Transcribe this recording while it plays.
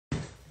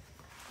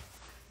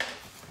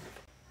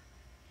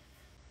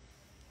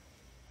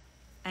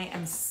I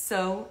am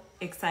so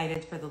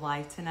excited for the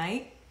live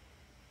tonight.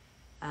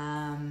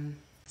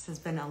 This has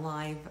been a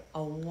live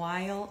a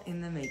while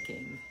in the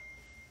making.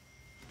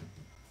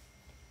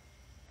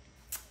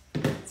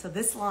 So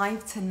this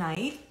live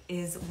tonight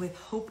is with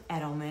Hope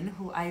Edelman,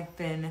 who I've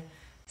been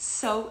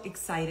so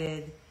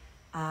excited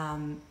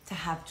to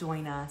have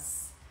join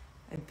us.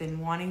 I've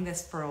been wanting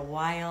this for a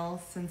while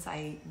since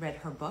I read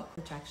her book,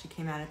 which actually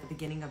came out at the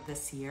beginning of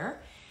this year.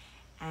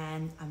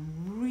 And I'm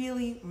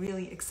really,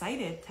 really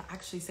excited to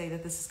actually say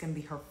that this is going to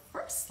be her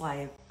first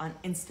live on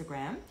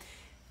Instagram,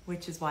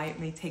 which is why it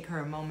may take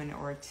her a moment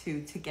or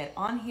two to get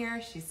on here.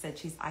 She said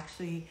she's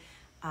actually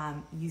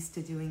used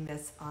to doing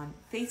this on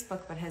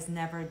Facebook, but has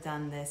never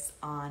done this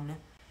on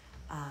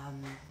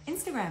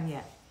Instagram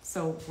yet.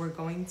 So we're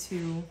going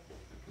to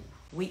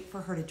wait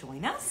for her to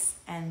join us,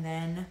 and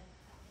then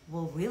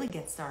we'll really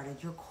get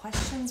started. Your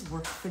questions were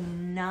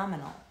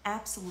phenomenal,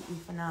 absolutely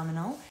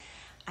phenomenal.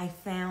 I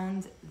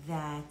found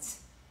that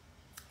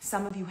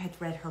some of you had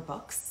read her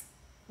books,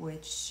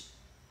 which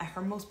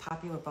her most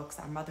popular books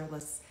are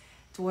Motherless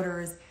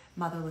Daughters,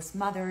 Motherless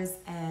Mothers,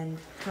 and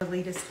her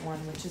latest one,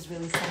 which is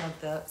really some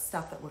of the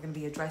stuff that we're going to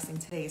be addressing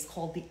today, is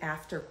called The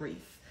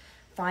AfterGrief,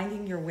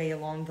 Finding Your Way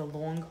Along the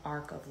Long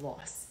Arc of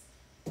Loss.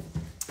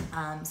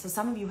 So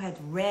some of you had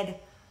read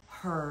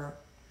her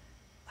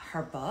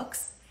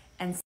books,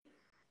 and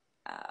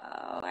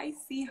oh, I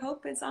see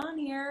Hope is on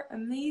here.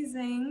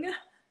 Amazing.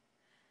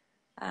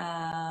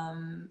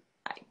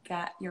 I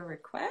got your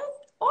request.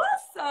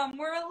 Awesome.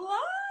 We're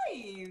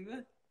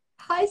live.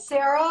 Hi,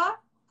 Sarah.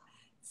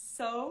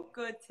 So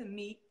good to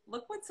meet.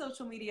 Look what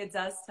social media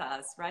does to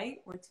us, right?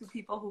 We're two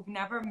people who've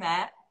never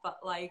met, but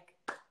like,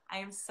 I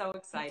am so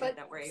excited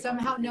that we're able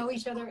somehow know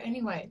each other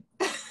anyway.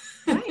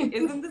 Right.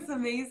 Isn't this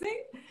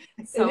amazing?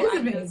 So it is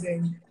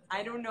amazing.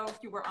 I don't know if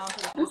you were on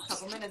for the first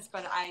couple minutes,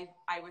 but I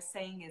was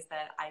saying is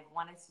that I've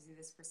wanted to do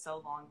this for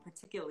so long,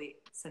 particularly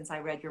since I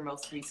read your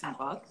most recent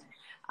book.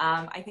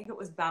 I think it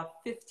was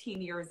about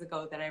 15 years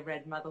ago that I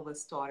read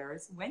Motherless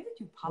Daughters. When did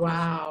you publish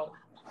it?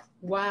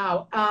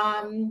 Wow.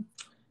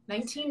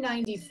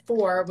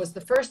 1994 was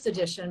the first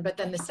edition, but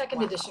then the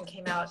second edition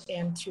came out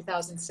in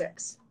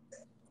 2006.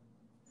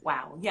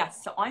 Wow.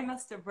 Yes. So I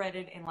must have read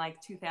it in like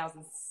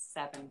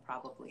 2007,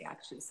 probably,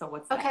 actually. So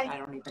what's that? I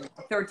don't even know.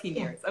 13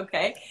 years.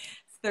 Okay.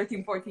 It's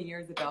 13, 14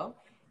 years ago.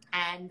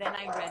 And then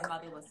I read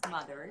Motherless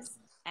Mothers,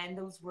 and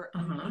those were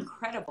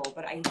incredible.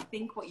 But I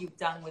think what you've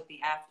done with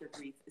the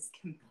AfterGrief is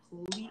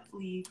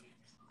completely,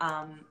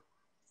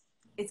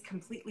 it's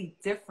completely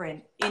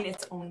different in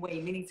its own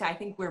way. Meaning, I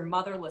think where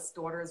Motherless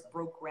Daughters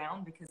broke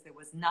ground because there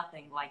was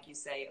nothing, like you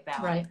say,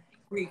 about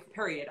grief,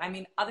 period. I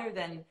mean, other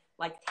than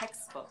like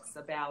textbooks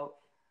about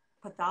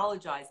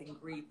pathologizing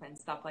grief and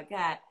stuff like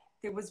that,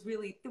 there was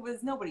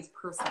nobody's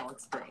personal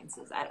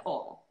experiences at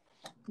all.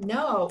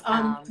 No.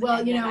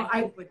 Well, you know,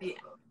 I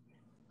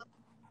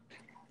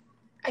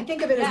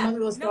think of it as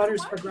Motherless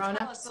Daughters for grown-ups.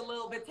 Tell us a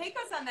little bit. Take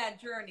us on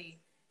that journey.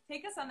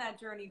 Take us on that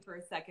journey for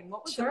a second.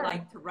 What was it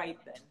like to write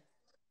then?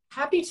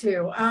 Happy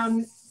to.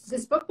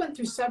 This book went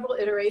through several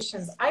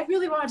iterations. I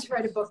really wanted to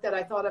write a book that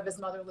I thought of as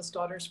Motherless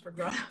Daughters for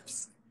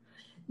grown-ups.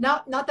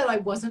 Not that I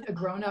wasn't a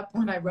grown-up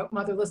when I wrote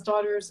Motherless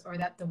Daughters, or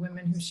that the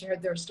women who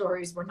shared their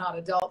stories were not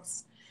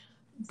adults.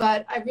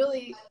 But I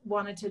really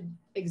wanted to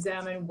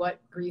examine what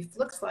grief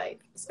looks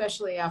like,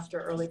 especially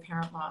after early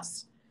parent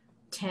loss,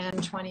 10,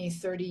 20,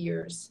 30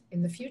 years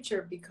in the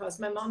future, because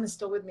my mom is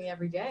still with me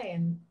every day.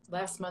 And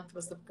last month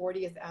was the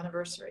 40th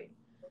anniversary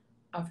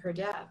of her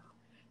death.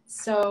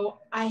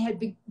 So I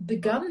had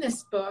begun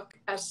this book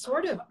as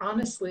sort of,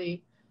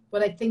 honestly,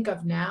 what I think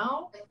of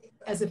now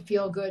as a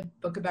feel-good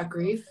book about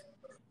grief.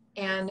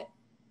 And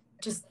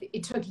just,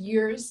 it took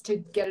years to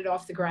get it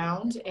off the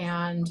ground,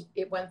 and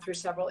it went through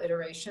several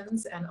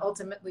iterations and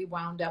ultimately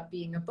wound up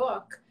being a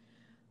book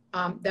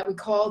that we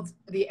called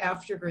The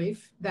AfterGrief,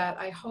 that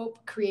I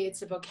hope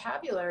creates a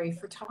vocabulary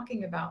for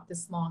talking about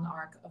this long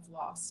arc of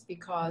loss,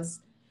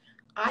 because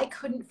I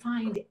couldn't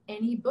find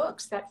any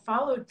books that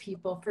followed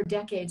people for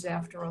decades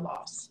after a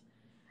loss.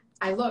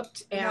 I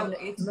looked, and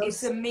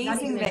it's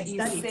amazing that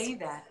you say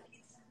that.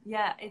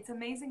 Yeah, it's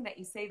amazing that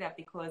you say that,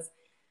 because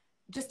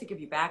just to give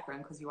you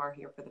background, because you are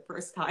here for the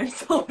first time,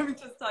 so let me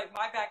just tell you,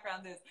 my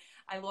background is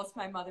I lost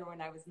my mother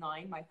when I was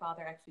 9. My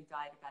father actually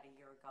died about a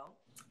year ago.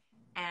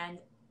 And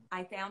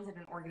I founded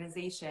an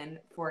organization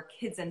for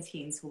kids and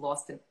teens who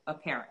lost a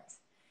parent.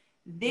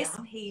 This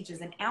page is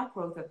an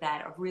outgrowth of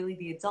that, of really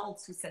the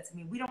adults who said to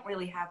me, we don't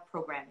really have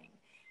programming.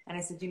 And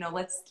I said, you know,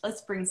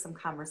 let's bring some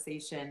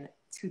conversation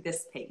to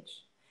this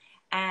page.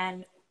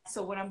 And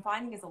so what I'm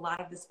finding is a lot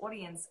of this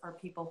audience are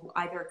people who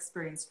either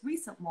experienced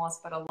recent loss,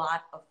 but a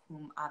lot of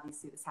whom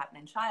obviously this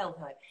happened in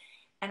childhood.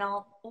 And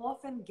I'll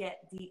often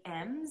get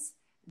DMs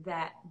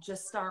that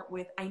just start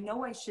with, I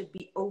know I should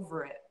be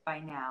over it by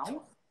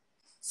now,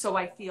 so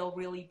I feel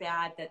really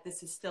bad that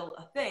this is still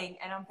a thing.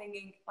 And I'm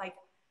thinking, like,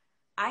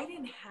 I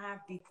didn't have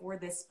before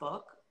this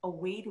book a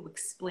way to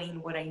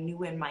explain what I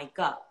knew in my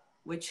gut,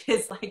 which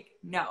is like,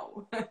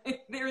 no,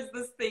 there's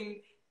this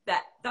thing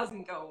that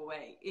doesn't go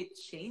away. It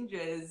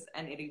changes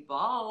and it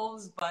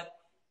evolves, but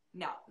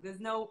No, there's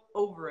no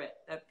over it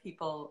that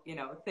people,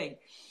 think.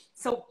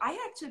 So I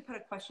actually put a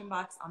question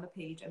box on the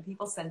page and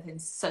people sent in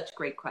such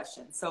great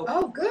questions. So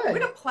Oh, we're good.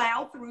 going to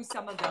plow through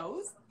some of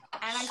those.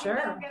 And I think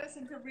that'll Sure. get us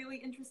into a really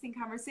interesting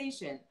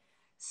conversation. Great.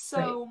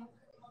 So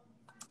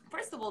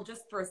first of all,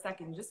 just for a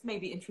second, just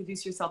maybe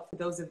introduce yourself to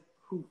those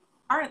who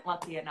aren't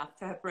lucky enough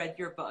to have read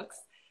your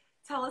books.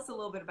 Tell us a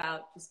little bit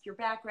about just your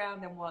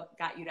background and what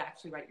got you to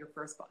actually write your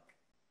first book.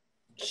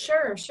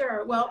 Sure,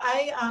 sure. Well,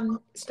 I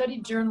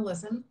studied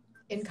journalism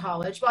in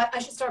college. Well, I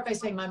should start by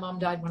saying my mom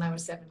died when I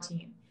was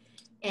 17,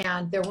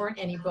 and there weren't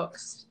any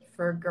books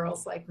for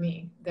girls like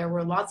me. There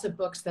were lots of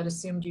books that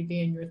assumed you'd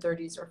be in your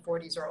 30s or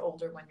 40s or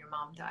older when your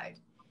mom died,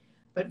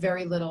 but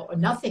very little or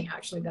nothing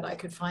actually that I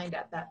could find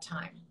at that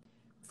time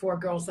for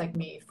girls like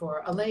me,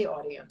 for a lay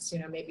audience.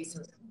 Maybe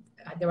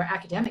there were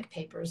academic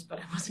papers, but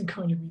I wasn't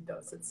going to read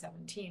those at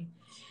 17.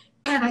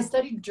 And I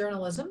studied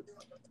journalism,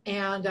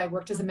 and I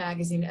worked as a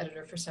magazine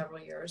editor for several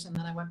years. And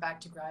then I went back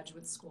to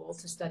graduate school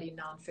to study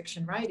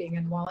nonfiction writing.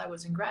 And while I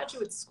was in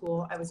graduate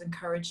school, I was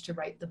encouraged to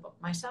write the book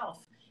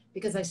myself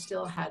because I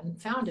still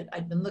hadn't found it.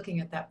 I'd been looking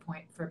at that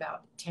point for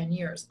about 10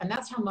 years. And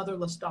that's how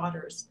Motherless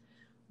Daughters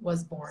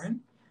was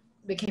born.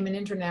 It became an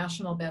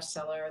international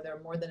bestseller. There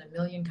are more than 1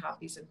 million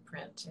copies in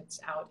print.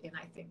 It's out in,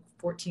 I think,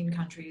 14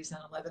 countries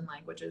and 11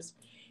 languages.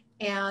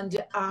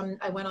 And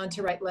I went on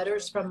to write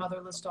Letters from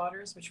Motherless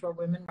Daughters, which were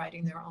women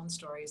writing their own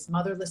stories.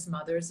 Motherless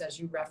Mothers, as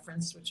you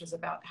referenced, which is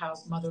about how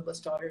motherless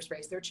daughters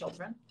raise their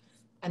children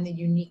and the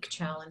unique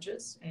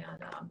challenges and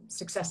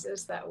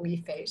successes that we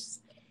face.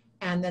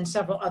 And then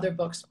several other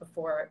books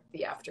before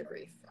the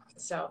AfterGrief.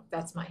 So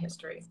that's my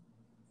history.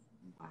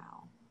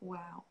 Wow.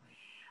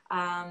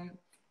 Wow.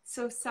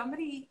 So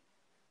somebody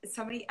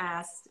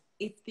asked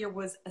if there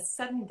was a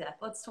sudden death.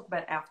 Let's talk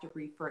about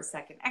AfterGrief for a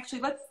second.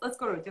 Actually, let's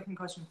go to a different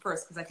question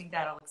first because I think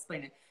that'll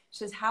explain it. She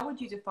says, how would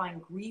you define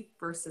grief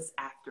versus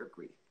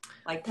AfterGrief?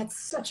 That's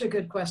such a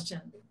good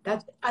question.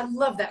 I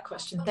love that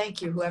question.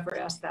 Thank you, whoever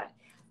asked that.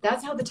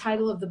 That's how the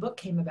title of the book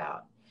came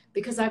about.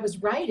 Because I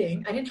was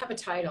writing, I didn't have a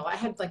title. I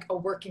had like a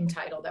working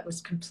title that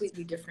was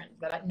completely different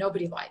that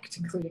nobody liked,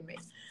 including me.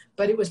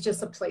 But it was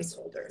just a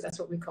placeholder. That's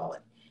what we call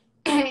it.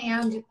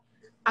 And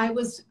I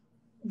was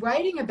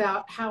writing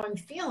about how I'm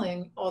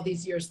feeling all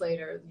these years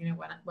later,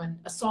 when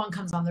a song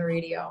comes on the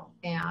radio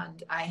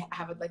and I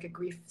have like a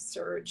grief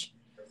surge.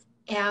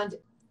 And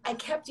I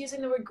kept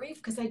using the word grief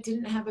because I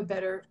didn't have a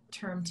better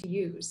term to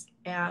use.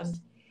 And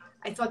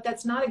I thought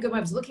that's not a good one.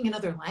 I was looking in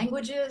other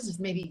languages.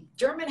 Maybe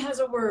German has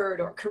a word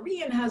or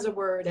Korean has a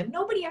word, and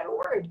nobody had a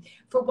word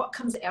for what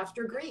comes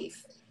after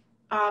grief.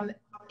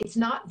 It's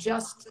not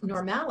just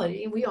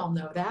normality. We all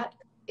know that.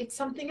 It's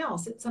something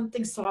else. It's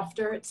something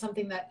softer. It's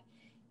something that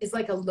is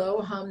like a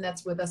low hum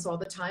that's with us all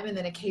the time. And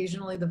then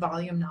occasionally the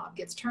volume knob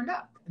gets turned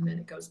up and then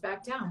it goes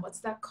back down. What's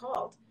that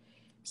called?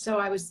 So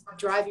I was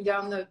driving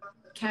down the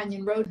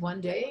canyon road one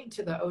day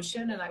to the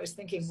ocean and I was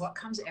thinking, what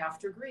comes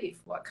after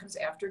grief? What comes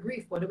after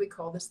grief? What do we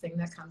call this thing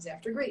that comes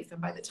after grief? And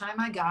by the time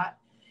I got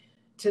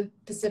to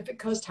Pacific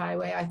Coast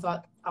Highway, I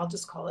thought I'll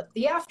just call it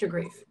the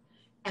AfterGrief.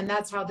 And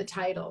that's how the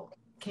title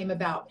came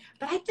about.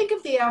 But I think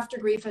of the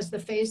AfterGrief as the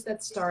phase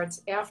that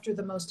starts after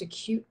the most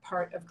acute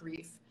part of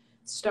grief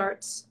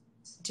starts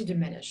to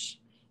diminish.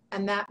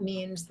 And that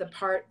means the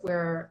part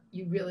where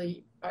you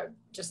really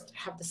just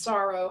have the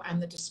sorrow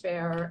and the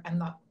despair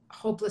and the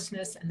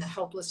hopelessness and the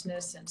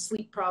helplessness and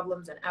sleep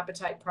problems and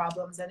appetite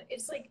problems. And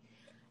it's like,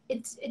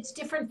 it's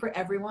different for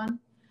everyone,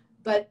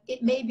 but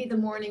it may be the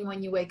morning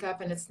when you wake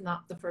up and it's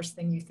not the first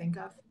thing you think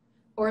of,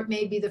 or it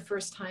may be the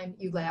first time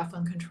you laugh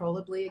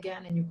uncontrollably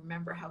again and you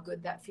remember how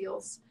good that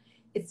feels.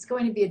 It's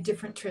going to be a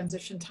different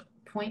transition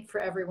point for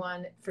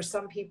everyone. For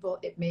some people,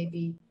 it may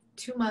be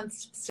 2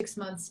 months, 6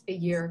 months, a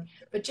year.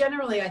 But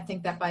generally, I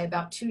think that by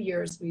about 2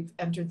 years, we've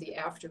entered the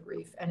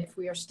AfterGrief. And if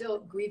we are still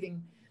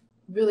grieving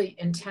really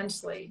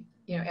intensely,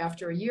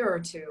 after a year or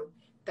two,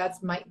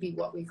 that might be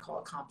what we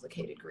call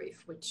complicated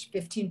grief, which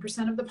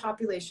 15% of the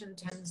population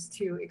tends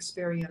to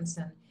experience.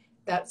 And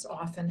that's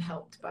often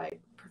helped by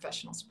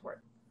professional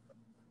support.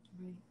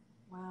 Right.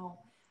 Wow.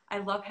 I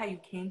love how you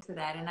came to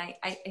that. And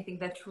I think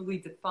that truly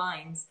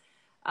defines,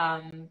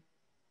 kind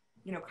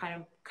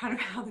of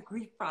how the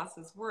grief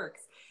process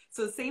works.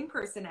 So the same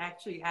person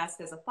actually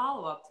asked as a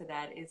follow-up to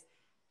that is,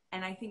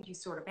 and I think you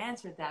sort of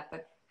answered that,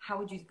 but how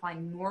would you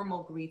define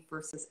normal grief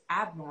versus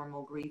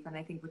abnormal grief? And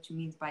I think what you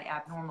mean by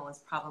abnormal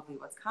is probably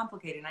what's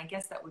complicated. And I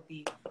guess that would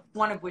be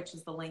one of which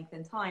is the length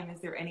in time.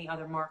 Is there any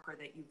other marker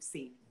that you've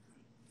seen?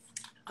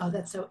 Oh,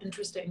 that's so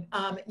interesting.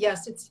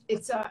 Yes,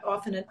 it's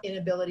often an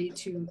inability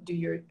to do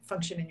your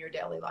function in your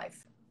daily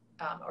life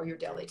or your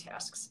daily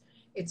tasks.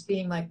 It's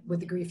being like with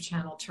the grief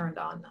channel turned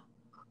on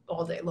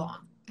all day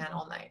long and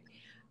all night.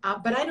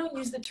 But I don't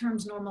use the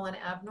terms normal and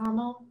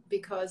abnormal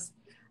because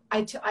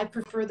I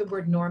prefer the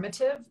word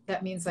normative.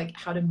 That means like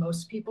how do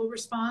most people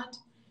respond?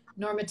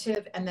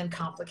 Normative and then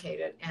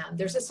complicated. And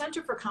there's a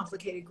Center for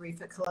Complicated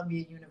Grief at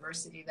Columbia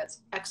University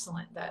that's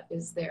excellent, that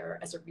is there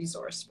as a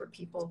resource for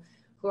people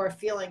who are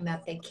feeling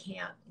that they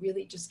can't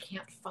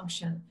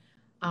function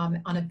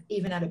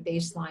even at a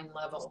baseline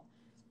level.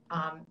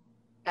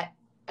 at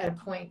a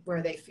point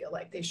where they feel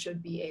like they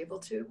should be able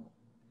to.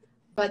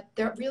 But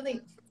they're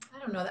really, I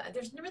don't know, that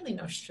there's really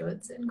no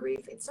shoulds in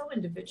grief. It's so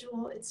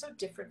individual. It's so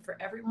different for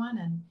everyone.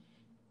 And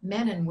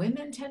men and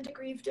women tend to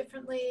grieve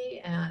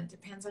differently, and it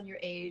depends on your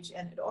age.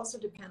 And it also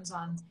depends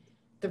on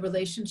the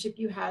relationship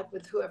you had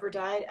with whoever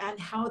died and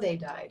how they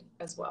died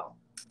as well.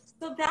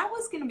 So that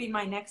was going to be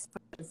my next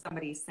question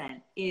somebody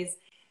sent is,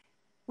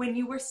 when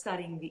you were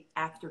studying the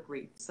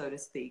AfterGrief, so to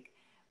speak,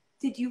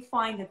 did you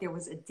find that there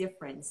was a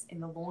difference in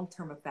the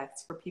long-term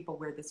effects for people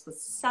where this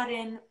was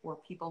sudden or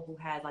people who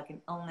had like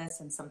an illness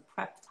and some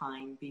prep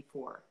time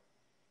before?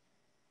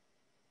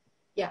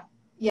 Yeah,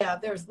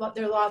 there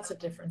are lots of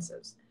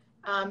differences.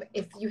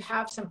 If you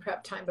have some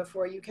prep time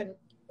before, you can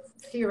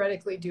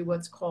theoretically do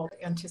what's called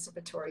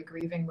anticipatory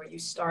grieving, where you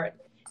start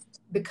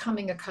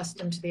becoming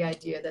accustomed to the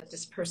idea that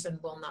this person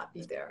will not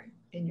be there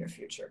in your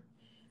future.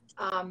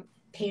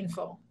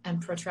 Painful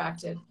and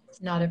protracted.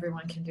 Not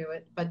everyone can do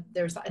it, but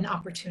there's an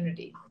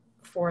opportunity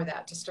for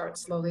that to start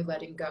slowly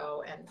letting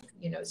go and,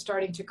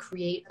 starting to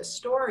create a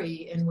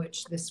story in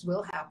which this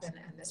will happen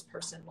and this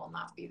person will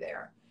not be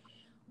there.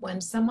 When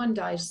someone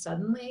dies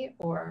suddenly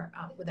or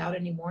without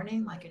any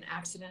warning, like an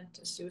accident,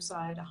 a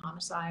suicide, a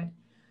homicide,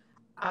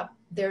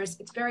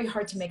 it's very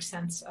hard to make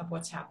sense of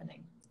what's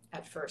happening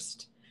at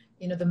first.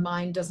 The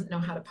mind doesn't know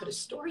how to put a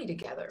story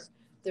together.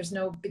 There's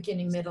no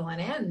beginning, middle, and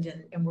end,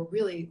 and we're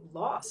really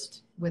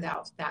lost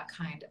without that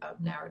kind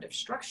of narrative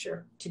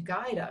structure to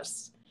guide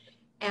us.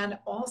 And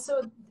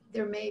also,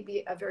 there may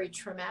be a very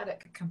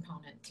traumatic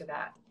component to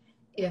that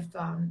if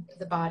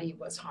the body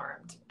was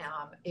harmed,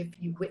 if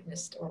you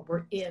witnessed or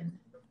were in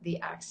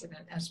the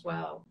accident as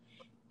well.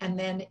 And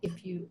then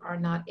if you are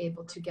not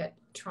able to get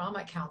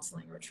trauma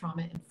counseling or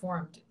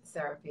trauma-informed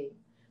therapy,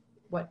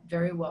 what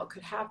very well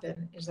could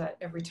happen is that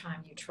every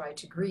time you try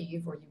to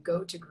grieve or you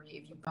go to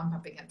grieve, you bump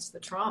up against the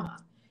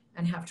trauma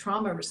and have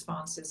trauma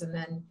responses. And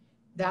then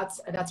that's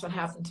what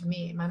happened to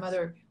me. My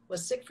mother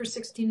was sick for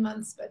 16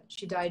 months, but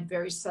she died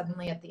very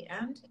suddenly at the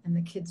end, and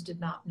the kids did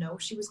not know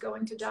she was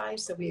going to die.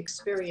 So we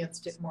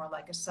experienced it more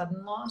like a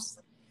sudden loss.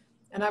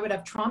 And I would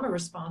have trauma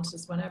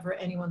responses whenever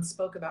anyone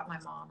spoke about my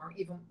mom, or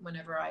even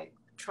whenever I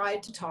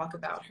tried to talk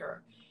about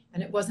her.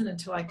 And it wasn't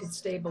until I could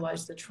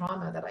stabilize the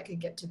trauma that I could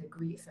get to the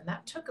grief. And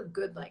that took a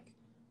good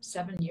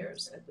 7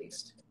 years at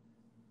least.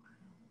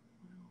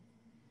 Wow.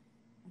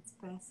 That's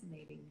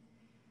fascinating.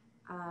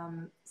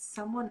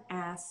 Someone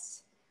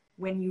asked,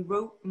 when you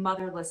wrote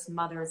Motherless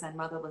Mothers and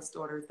Motherless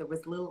Daughters, there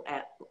was little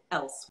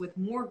else. With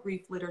more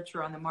grief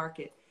literature on the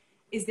market,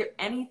 is there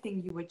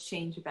anything you would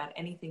change about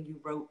anything you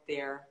wrote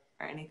there,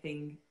 or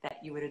anything that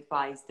you would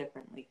advise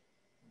differently?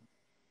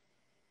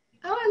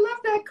 Oh, I love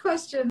that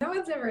question. No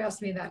one's ever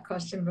asked me that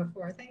question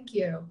before. Thank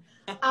you.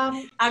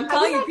 I'm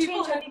telling you,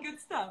 people have good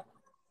stuff.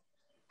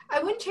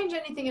 I wouldn't change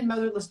anything in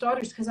Motherless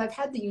Daughters because I've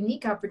had the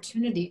unique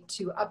opportunity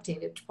to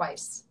update it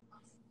twice.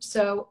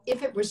 So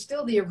if it were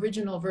still the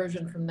original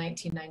version from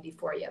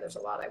 1994, yeah, there's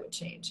a lot I would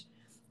change.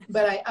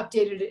 But I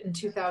updated it in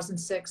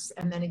 2006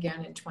 and then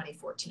again in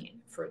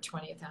 2014 for a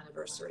 20th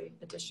anniversary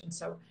edition.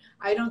 So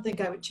I don't think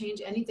I would change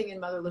anything in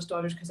Motherless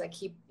Daughters because I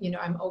keep,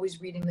 I'm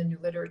always reading the new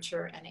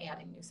literature and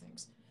adding new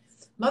things.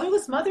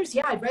 Motherless Mothers,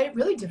 yeah, I'd write it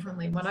really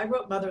differently. When I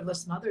wrote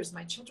Motherless Mothers,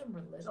 my children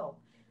were little.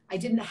 I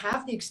didn't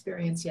have the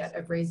experience yet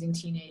of raising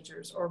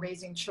teenagers or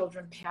raising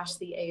children past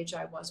the age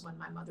I was when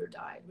my mother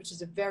died, which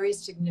is a very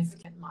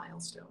significant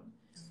milestone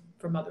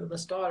for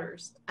motherless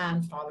daughters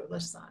and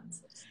fatherless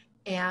sons.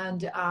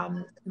 And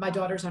my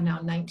daughters are now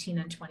 19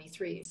 and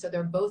 23, so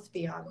they're both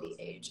beyond the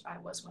age I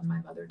was when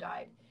my mother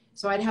died.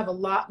 So I'd have a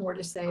lot more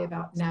to say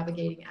about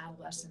navigating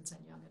adolescence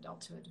and young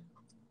adulthood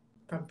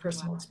from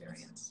personal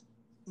experience.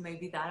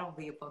 Maybe that'll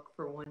be a book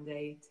for one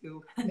day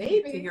to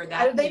hear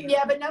that.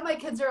 Yeah, but now my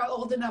kids are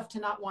old enough to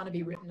not want to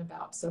be written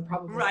about, so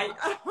probably right.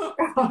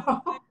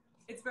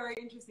 It's very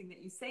interesting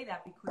that you say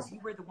that, because you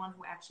were the one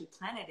who actually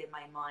planted in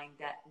my mind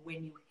that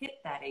when you hit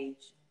that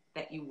age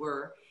that you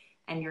were,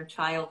 and your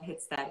child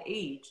hits that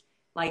age,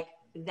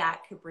 that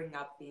could bring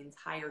up the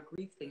entire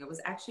grief thing. It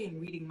was actually in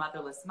reading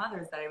Motherless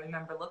Mothers that I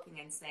remember looking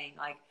and saying,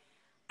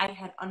 I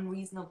had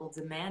unreasonable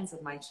demands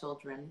of my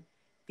children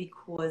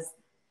because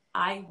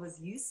I was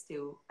used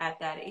to, at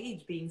that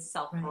age, being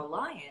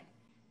self-reliant.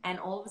 And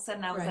all of a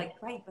sudden I was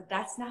right, but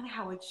that's not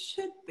how it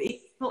should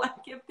be.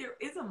 If there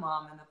is a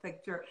mom in the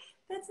picture,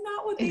 that's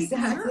not what they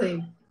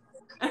deserve.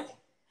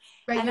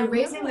 Right, you're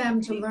raising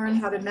them to learn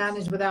how to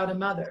manage without a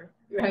mother.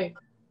 Right.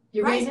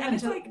 You're raising them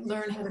to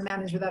learn how to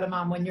manage without a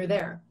mom when you're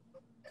there.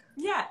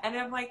 Yeah, and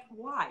I'm like,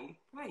 why?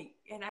 Right.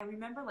 And I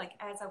remember,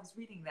 as I was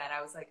reading that,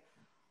 I was like,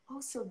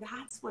 oh, so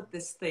that's what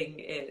this thing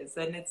is.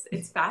 And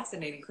it's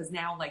fascinating because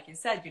now, like you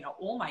said,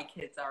 all my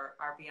kids are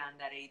beyond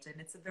that age, and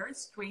it's a very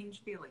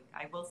strange feeling,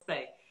 I will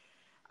say.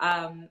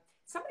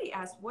 Somebody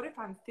asked, what if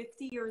I'm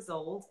 50 years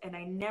old and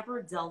I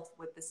never dealt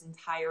with this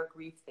entire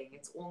grief thing?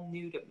 It's all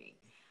new to me.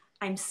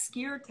 I'm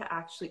scared to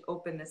actually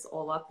open this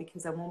all up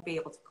because I won't be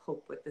able to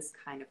cope with this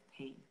kind of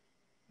pain.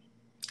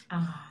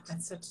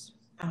 That's such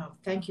Oh,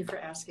 thank you for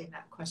asking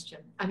that question.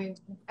 I mean,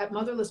 at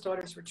Motherless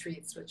Daughters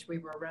retreats, which we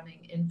were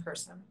running in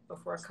person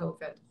before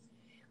COVID,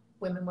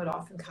 women would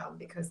often come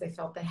because they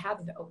felt they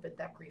hadn't opened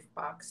that grief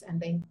box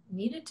and they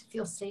needed to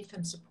feel safe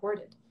and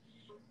supported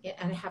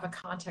and have a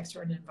context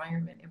or an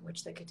environment in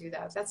which they could do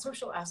that. That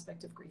social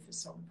aspect of grief is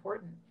so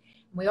important.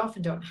 And we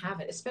often don't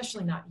have it,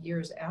 especially not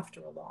years after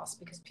a loss,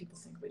 because people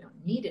think we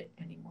don't need it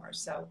anymore.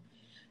 So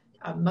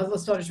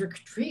Motherless Daughters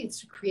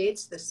Retreats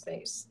creates this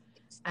space.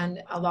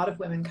 And a lot of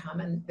women come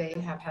and they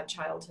have had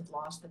childhood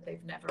loss that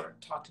they've never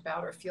talked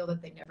about or feel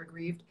that they never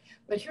grieved.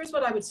 But here's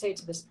what I would say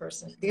to this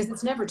person, because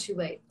it's never too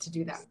late to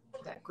do that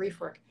grief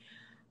work.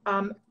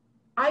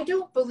 I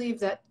don't believe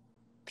that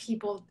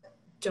people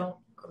don't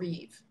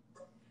grieve.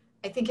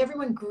 I think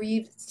everyone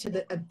grieves to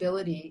the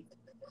ability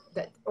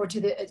that, or to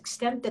the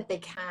extent that they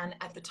can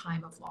at the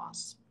time of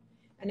loss.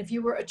 And if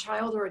you were a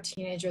child or a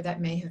teenager,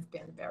 that may have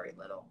been very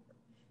little.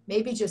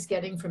 Maybe just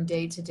getting from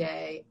day to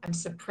day and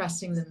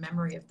suppressing the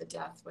memory of the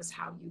death was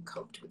how you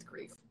coped with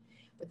grief.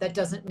 But that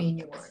doesn't mean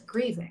you weren't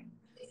grieving.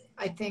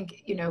 I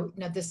think,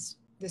 now this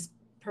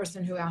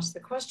person who asked the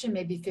question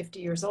may be 50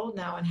 years old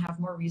now and have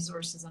more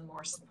resources and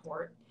more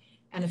support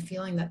and a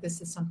feeling that this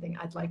is something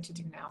I'd like to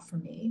do now for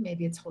me.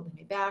 Maybe it's holding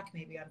me back.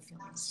 Maybe I'm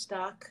feeling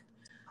stuck.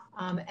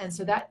 And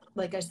so that,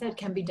 like I said,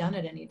 can be done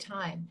at any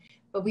time.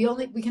 But we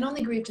can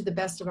only grieve to the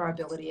best of our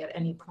ability at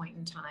any point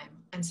in time.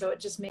 And so it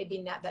just may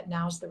be that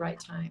now's the right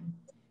time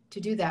to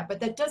do that. But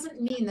that doesn't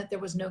mean that there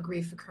was no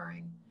grief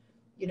occurring.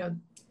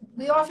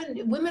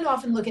 Women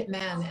often look at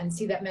men and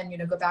see that men,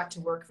 go back to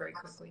work very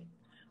quickly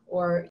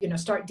or,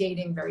 start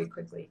dating very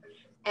quickly.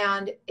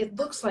 And it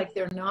looks like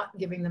they're not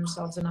giving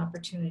themselves an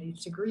opportunity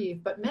to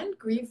grieve, but men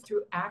grieve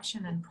through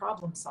action and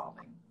problem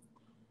solving.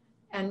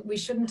 And we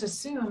shouldn't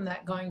assume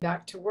that going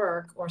back to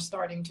work or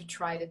starting to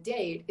try to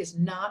date is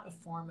not a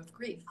form of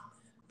grief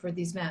for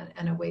these men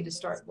and a way to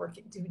start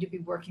working, to be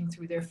working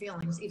through their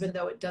feelings, even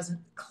though it doesn't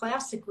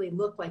classically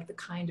look like the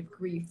kind of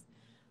grief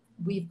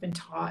we've been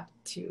taught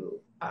to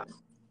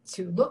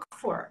look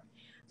for.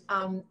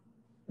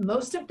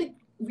 Most of the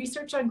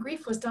research on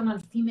grief was done on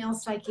female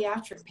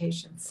psychiatric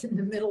patients in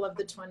the middle of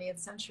the 20th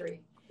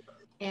century.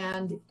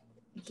 And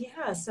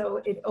yeah, so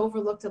it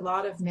overlooked a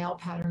lot of male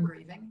pattern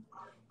grieving.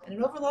 And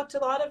it overlooked a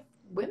lot of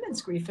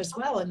women's grief as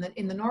well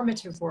in the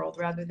normative world,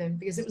 rather than,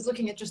 because it was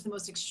looking at just the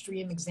most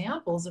extreme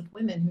examples of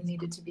women who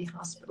needed to be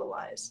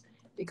hospitalized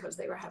because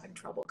they were having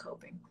trouble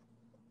coping.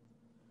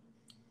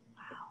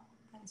 Wow,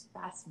 that's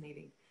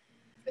fascinating.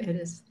 It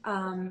is.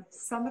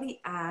 Somebody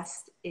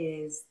asked,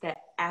 is that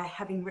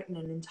having written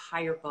an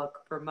entire book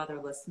for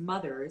motherless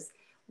mothers,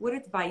 what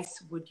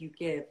advice would you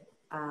give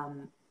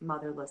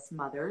motherless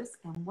mothers?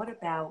 And what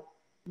about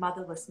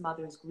motherless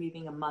mothers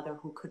grieving a mother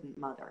who couldn't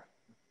mother?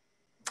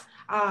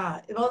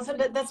 Well,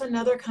 that's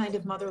another kind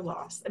of mother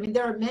loss. I mean,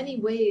 there are many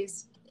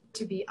ways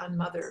to be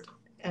unmothered,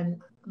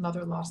 and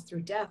mother loss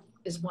through death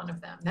is one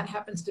of them. That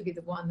happens to be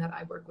the one that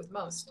I work with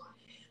most.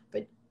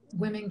 But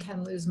women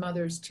can lose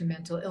mothers to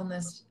mental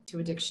illness, to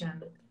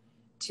addiction,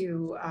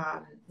 to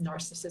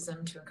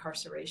narcissism, to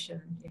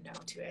incarceration,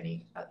 to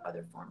any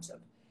other forms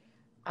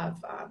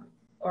of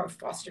or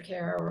foster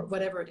care or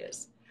whatever it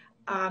is.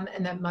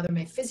 And that mother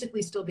may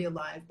physically still be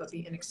alive, but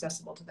be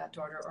inaccessible to that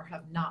daughter or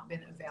have not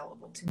been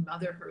available to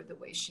mother her the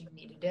way she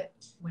needed it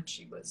when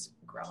she was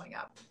growing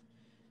up.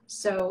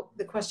 So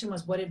the question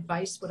was, what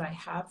advice would I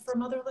have for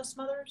motherless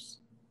mothers?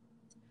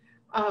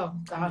 Oh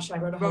gosh, I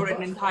wrote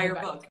an entire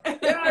book.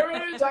 Yeah, I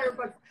wrote an entire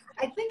book.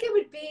 I think it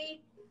would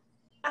be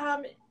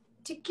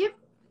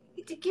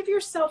to give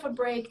yourself a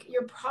break.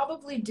 You're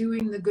probably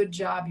doing the good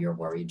job you're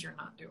worried you're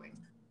not doing.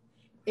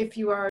 If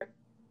you are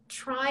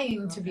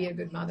trying to be a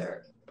good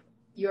mother,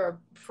 you're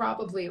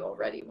probably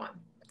already one.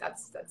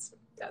 That's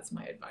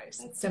my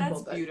advice. It's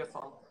simple. That's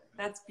beautiful.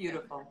 That's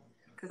beautiful.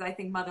 Because I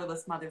think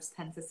motherless mothers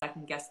tend to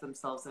second guess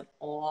themselves an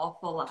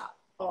awful lot.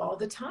 All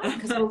the time,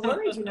 because we're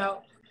worried,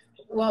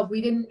 well,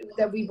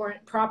 we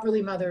weren't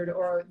properly mothered,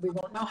 or we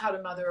won't know how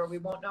to mother, or we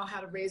won't know how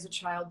to raise a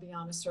child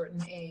beyond a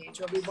certain age,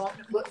 or we won't.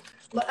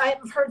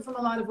 I've heard from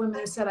a lot of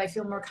women who said, I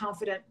feel more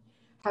confident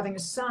having a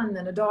son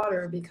than a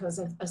daughter, because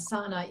of a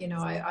son,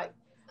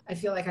 I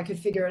feel like I could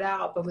figure it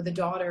out, but with a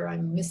daughter,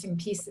 I'm missing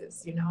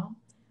pieces,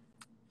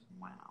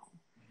 Wow.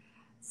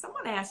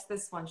 Someone asked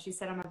this one. She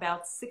said, I'm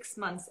about 6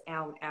 months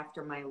out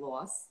after my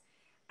loss.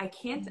 I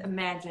can't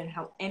imagine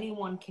how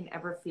anyone can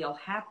ever feel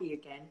happy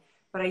again,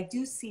 but I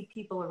do see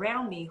people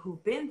around me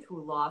who've been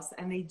through loss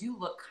and they do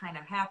look kind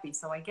of happy.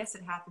 So I guess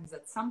it happens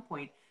at some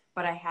point,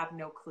 but I have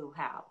no clue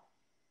how.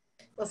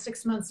 Well,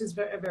 6 months is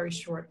a very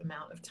short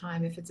amount of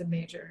time if it's a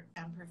major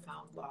and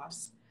profound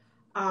loss.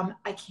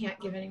 I can't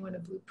give anyone a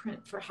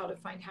blueprint for how to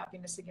find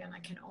happiness again. I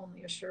can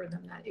only assure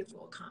them that it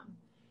will come.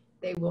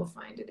 They will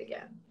find it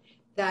again.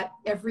 That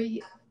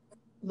every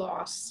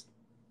loss,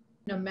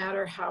 no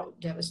matter how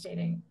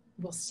devastating,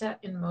 will set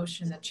in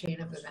motion a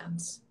chain of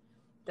events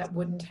that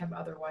wouldn't have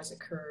otherwise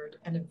occurred.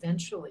 And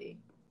eventually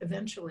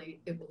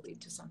it will lead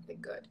to something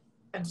good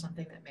and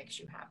something that makes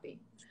you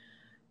happy.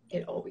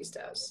 It always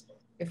does.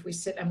 if we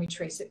sit and we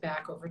trace it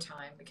back over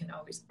time, we can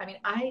always, I mean,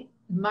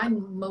 my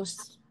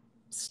most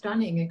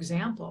stunning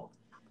example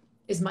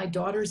is my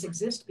daughters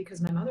exist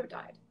because my mother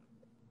died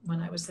when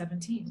I was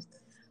 17,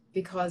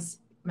 because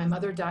my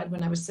mother died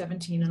when I was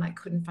 17 and I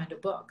couldn't find a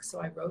book.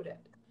 So I wrote it.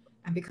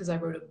 And because I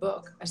wrote a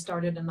book, I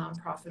started a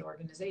nonprofit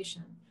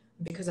organization.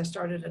 And because I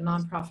started a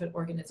nonprofit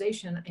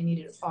organization, I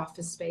needed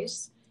office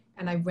space.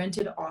 And I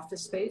rented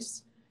office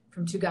space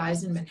from two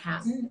guys in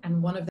Manhattan.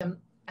 And one of them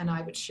and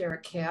I would share a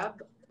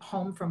cab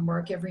home from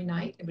work every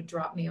night. It would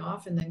drop me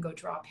off and then go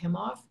drop him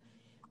off.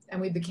 And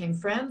we became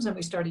friends and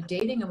we started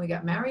dating and we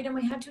got married and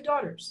we had two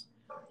daughters.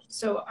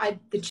 So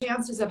the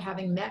chances of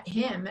having met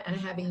him and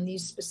having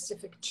these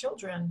specific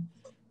children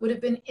would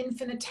have been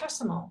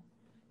infinitesimal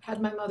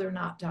had my mother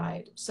not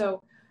died.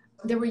 So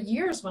there were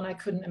years when I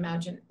couldn't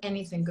imagine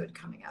anything good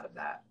coming out of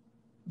that,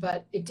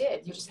 but it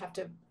did. You just have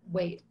to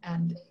wait.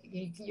 And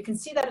you can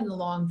see that in the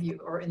long view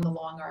or in the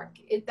long arc.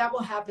 That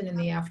will happen in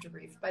the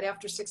AfterGrief, but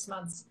after 6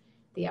 months,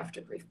 the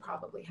AfterGrief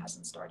probably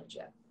hasn't started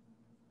yet.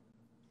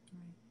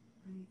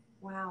 Right.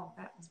 Wow,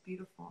 that was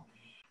beautiful.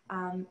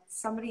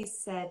 Somebody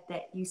said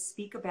that you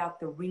speak about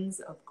the rings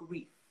of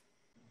grief.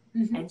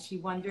 Mm-hmm. And she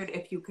wondered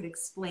if you could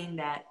explain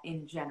that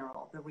in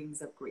general, the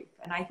rings of grief.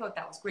 And I thought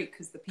that was great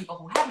because the people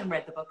who haven't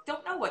read the book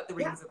don't know what the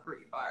rings of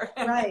grief are.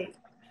 Right.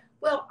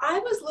 Well, I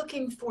was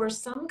looking for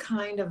some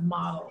kind of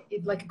model,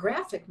 like a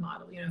graphic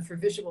model, for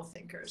visual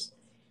thinkers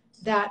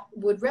that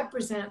would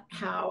represent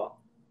how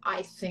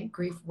I think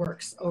grief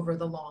works over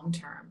the long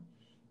term.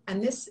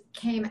 And this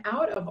came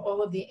out of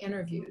all of the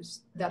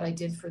interviews that I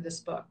did for this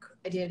book.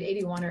 I did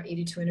 81 or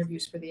 82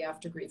 interviews for the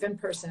AfterGrief in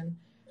person,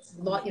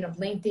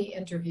 lengthy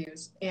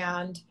interviews,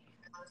 and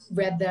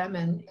read them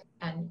and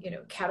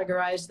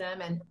categorized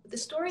them. And the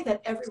story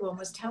that everyone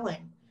was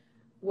telling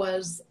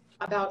was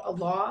about a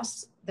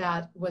loss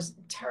that was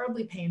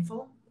terribly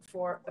painful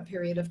for a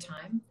period of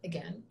time.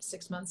 Again,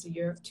 6 months, a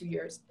year, 2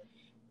 years.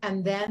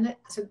 And then,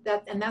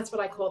 that's what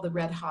I call the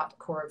red hot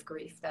core of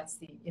grief. That's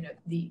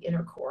the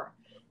inner core.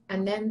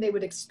 And then they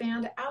would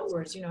expand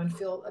outwards, and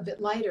feel a bit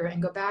lighter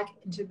and go back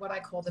into what I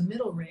call the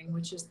middle ring,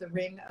 which is the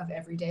ring of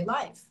everyday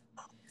life.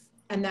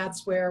 And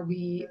that's where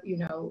we,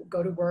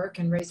 go to work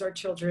and raise our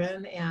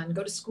children and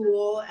go to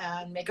school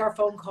and make our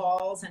phone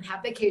calls and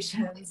have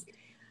vacations.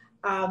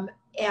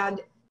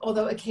 And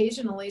although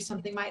occasionally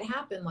something might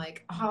happen,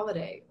 like a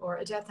holiday or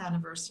a death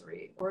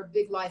anniversary or a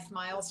big life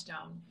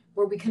milestone,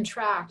 where we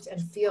contract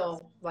and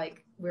feel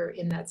like we're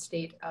in that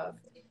state of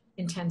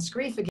intense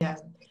grief again.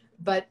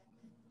 But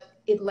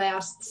it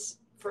lasts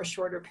for a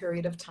shorter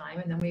period of time,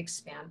 and then we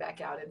expand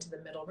back out into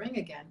the middle ring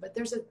again. But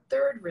there's a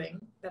third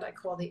ring that I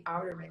call the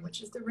outer ring,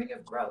 which is the ring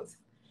of growth.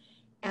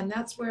 And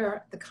that's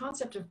where the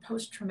concept of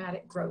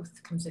post-traumatic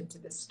growth comes into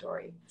this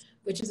story,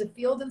 which is a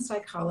field in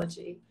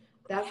psychology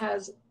that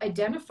has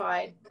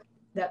identified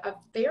that a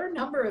fair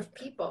number of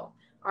people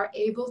are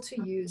able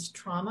to use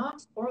trauma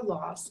or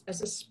loss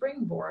as a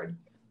springboard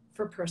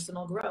for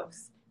personal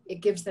growth.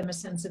 It gives them a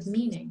sense of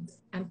meaning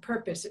and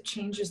purpose. It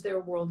changes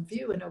their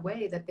worldview in a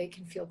way that they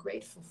can feel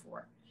grateful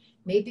for.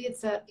 Maybe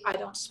it's that I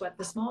don't sweat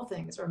the small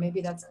things, or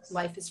maybe that's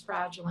life is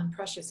fragile and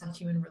precious and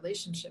human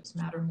relationships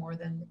matter more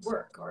than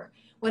work, or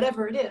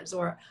whatever it is.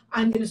 Or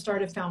I'm going to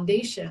start a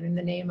foundation in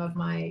the name of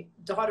my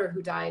daughter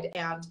who died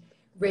and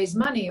raise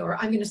money, or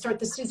I'm going to start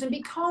the Susan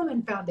B.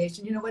 Komen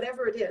Foundation,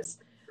 whatever it is.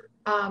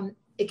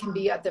 It can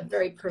be at the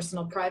very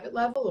personal private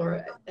level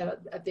or at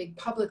a big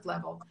public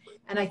level.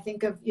 And I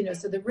think of,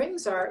 so the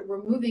rings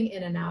we're moving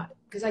in and out,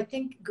 because I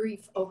think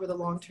grief over the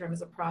long term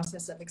is a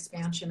process of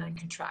expansion and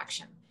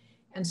contraction.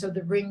 And so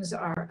the rings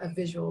are a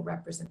visual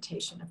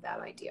representation of that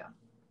idea.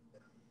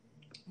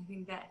 I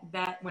think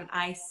that when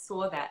I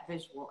saw that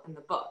visual in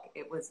the book,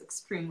 it was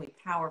extremely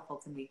powerful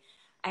to me.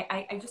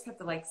 I just have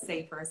to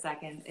say for a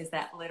second is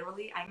that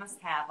literally I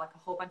must have a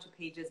whole bunch of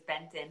pages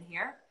bent in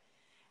here.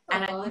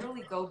 And I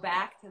literally go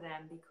back to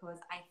them because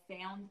I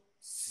found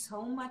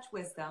so much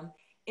wisdom.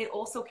 It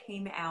also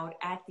came out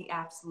at the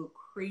absolute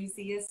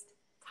craziest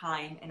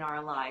time in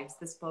our lives.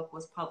 This book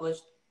was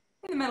published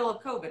in the middle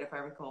of COVID, if I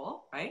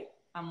recall, right?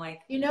 I'm like,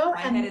 my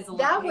head is a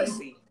little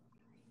crazy.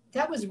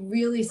 That was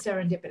really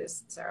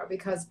serendipitous, Sarah,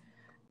 because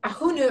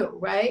who knew,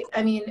 right?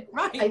 I mean,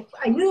 right.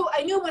 I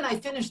knew when I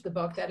finished the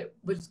book that it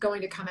was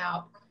going to come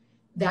out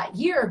that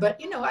year,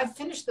 but I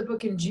finished the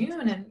book in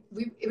June and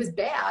it was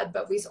bad,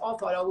 but we all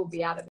thought, we'll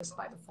be out of this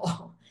by the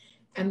fall.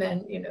 And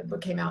then, the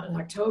book came out in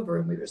October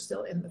and we were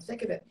still in the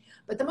thick of it.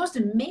 But the most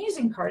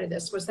amazing part of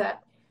this was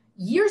that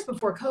years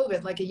before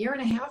COVID, like a year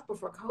and a half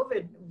before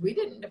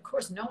COVID, of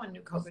course, no one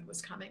knew COVID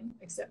was coming,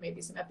 except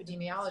maybe some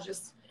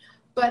epidemiologists.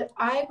 But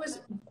I was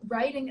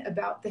writing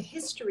about the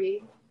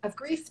history of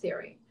grief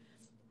theory.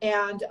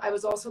 And I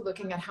was also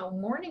looking at how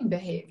mourning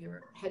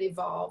behavior had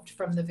evolved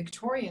from the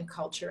Victorian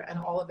culture and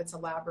all of its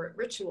elaborate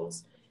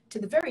rituals to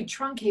the very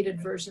truncated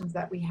versions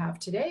that we have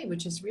today,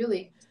 which is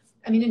really,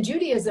 in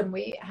Judaism,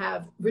 we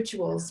have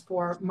rituals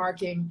for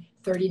marking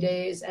 30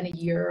 days and a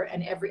year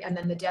and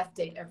then the death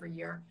date every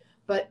year.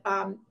 But,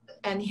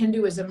 and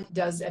Hinduism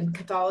does, and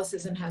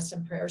Catholicism has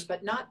some prayers,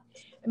 but not,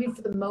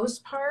 for the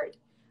most part,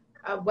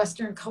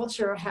 Western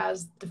culture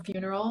has the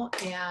funeral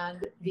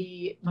and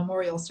the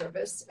memorial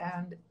service,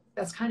 and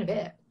that's kind of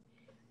it.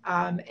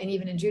 And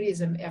even in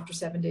Judaism, after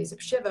 7 days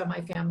of Shiva,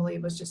 my family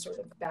was just sort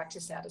of back to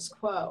status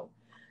quo.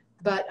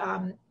 But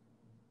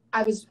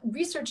I was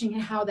researching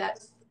how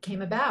that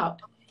came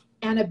about.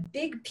 And a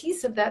big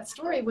piece of that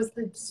story was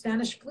the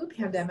Spanish flu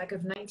pandemic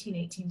of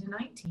 1918 to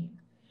 19.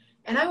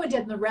 And I went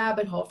down the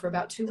rabbit hole for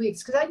about 2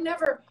 weeks because I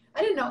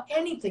didn't know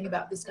anything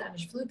about the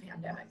Spanish flu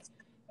pandemic.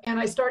 And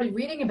I started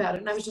reading about it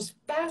and I was just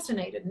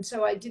fascinated. And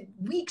so I did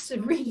weeks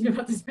of reading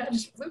about the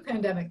Spanish flu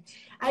pandemic.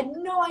 I had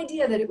no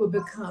idea that it would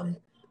become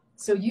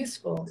so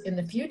useful in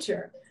the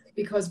future,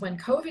 because when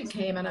COVID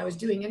came and I was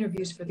doing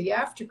interviews for the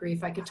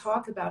AfterGrief, I could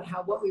talk about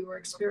how what we were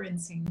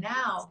experiencing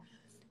now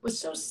was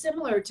so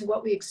similar to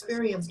what we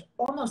experienced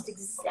almost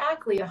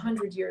exactly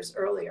 100 years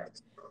earlier,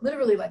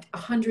 literally like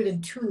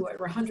 102 or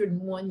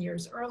 101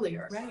 years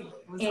earlier. Right.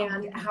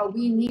 And how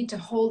we need to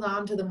hold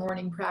on to the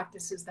mourning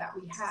practices that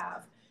we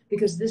have,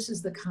 because this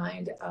is the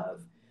kind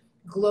of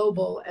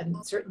global and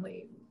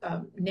certainly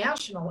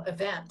national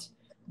event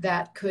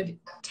that could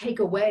take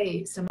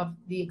away some of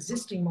the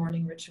existing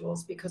mourning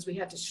rituals, because we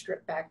had to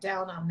strip back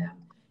down on them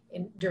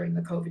during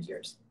the COVID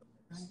years.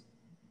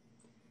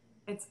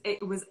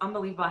 It was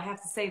unbelievable. I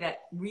have to say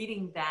that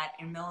reading that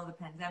in the middle of the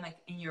pandemic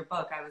in your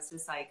book, I was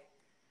just like,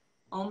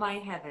 oh my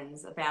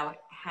heavens, about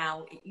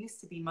how it used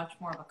to be much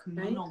more of a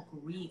communal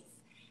grief,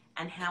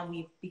 and how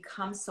we've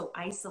become so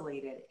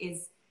isolated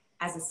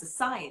as a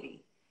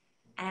society.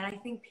 And I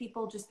think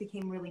people just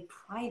became really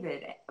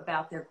private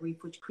about their grief,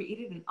 which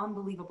created an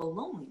unbelievable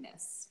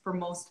loneliness for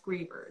most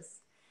grievers.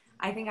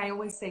 I think I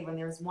always say, when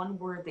there's one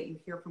word that you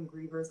hear from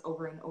grievers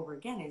over and over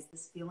again, is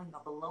this feeling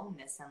of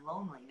aloneness and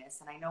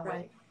loneliness. And I know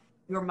what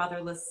your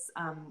motherless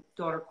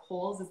daughter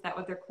calls, is that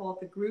what they're called,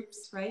 the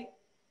groups, right?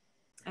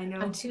 I know.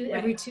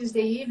 Every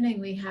Tuesday evening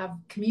we have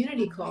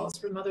community calls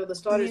for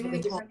motherless daughters with a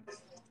different.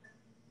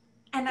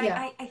 And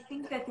I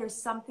think that there's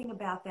something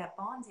about that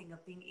bonding,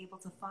 of being able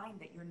to find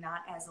that you're not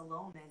as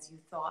alone as you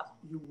thought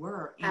you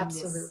were in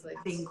this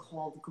thing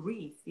called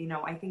grief. You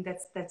know, I think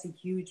that's a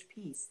huge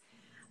piece.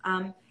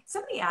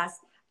 Somebody asked,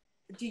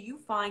 do you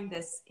find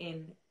this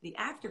in the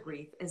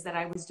AfterGrief, is that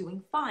I was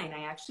doing fine.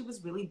 I actually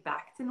was really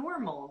back to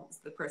normal, as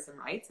the person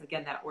writes.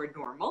 Again, that word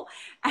normal.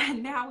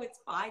 And now it's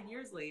 5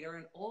 years later,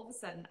 and all of a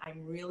sudden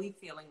I'm really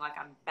feeling like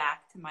I'm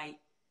back to my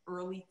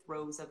early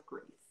throes of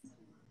grief.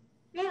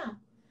 Yeah.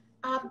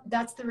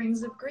 That's the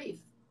rings of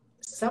grief.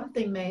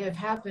 Something may have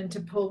happened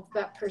to pull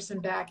that person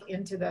back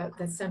into the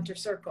center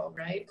circle,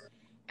 right?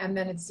 And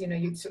then it's,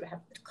 you sort of have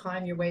to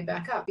climb your way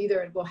back up.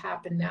 Either it will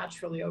happen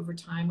naturally over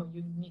time, or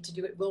you need to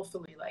do it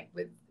willfully, like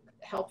with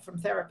help from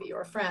therapy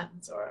or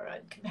friends or a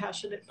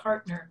compassionate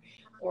partner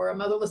or a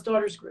motherless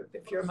daughters group,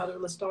 if you're a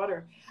motherless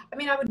daughter. I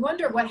mean, I would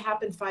wonder what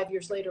happened 5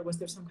 years later. Was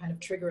there some kind of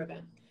trigger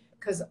event?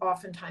 Because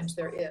oftentimes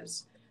there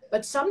is.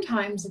 But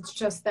sometimes it's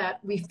just that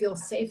we feel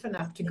safe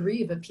enough to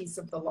grieve a piece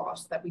of the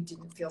loss that we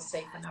didn't feel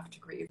safe enough to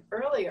grieve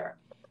earlier.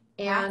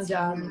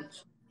 And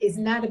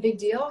isn't that a big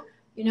deal?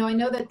 I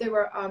know that there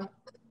were,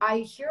 I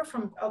hear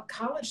from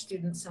college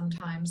students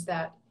sometimes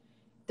that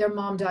their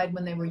mom died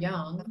when they were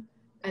young,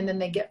 and then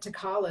they get to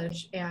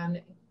college and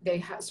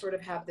they sort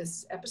of have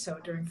this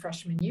episode during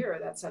freshman year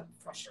that's a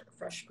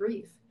fresh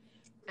grief.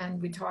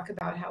 And we talk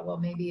about how, well,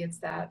 maybe it's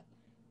that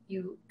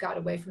you got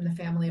away from the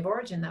family of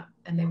origin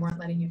and they weren't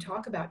letting you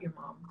talk about your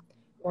mom,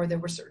 or there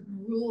were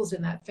certain rules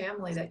in that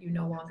family that you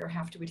no longer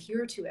have to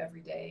adhere to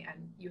every day,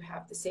 and you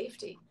have the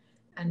safety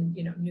and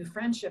new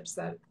friendships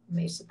that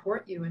may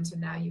support you, and so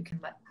now you can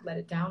let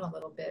it down a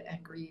little bit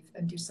and grieve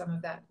and do some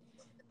of that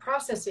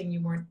processing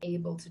you weren't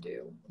able to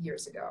do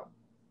years ago.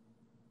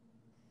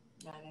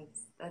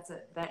 That's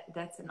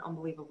an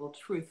unbelievable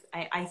truth.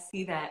 I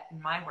see that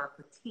in my work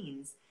with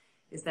teens,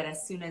 is that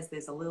as soon as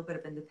there's a little bit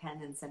of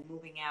independence and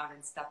moving out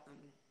and stuff and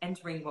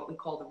entering what we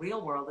call the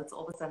real world, it's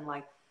all of a sudden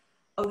like,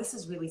 oh, this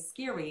is really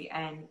scary.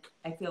 And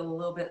I feel a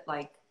little bit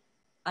like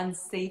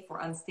unsafe or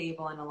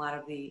unstable, and a lot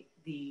of the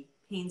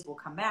pains will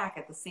come back.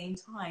 At the same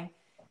time,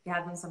 you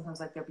have them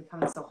sometimes like they're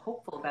becoming so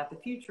hopeful about the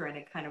future, and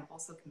it kind of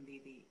also can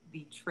be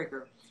the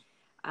trigger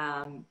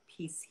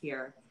piece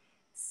here.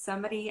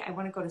 I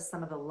want to go to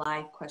some of the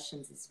live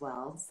questions as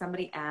well.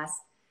 Somebody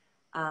asked,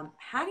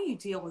 how do you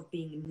deal with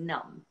being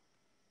numb?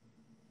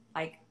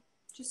 Like,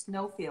 just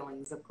no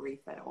feelings of grief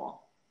at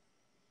all?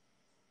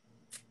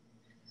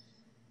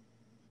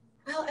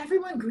 Well,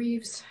 everyone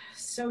grieves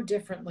so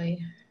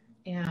differently,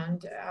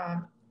 and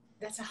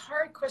that's a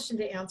hard question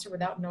to answer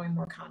without knowing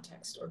more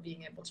context or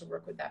being able to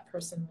work with that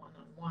person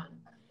one-on-one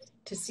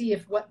to see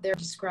if what they're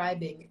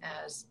describing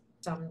as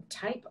some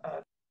type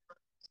of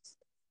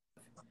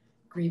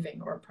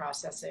grieving or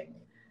processing,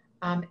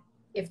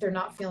 if they're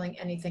not feeling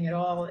anything at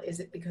all,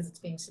 is it because it's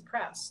being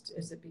suppressed?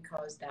 Is it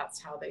because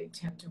that's how they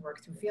tend to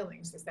work through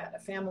feelings? Is that a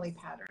family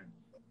pattern?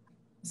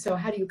 So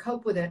how do you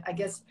cope with it? I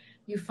guess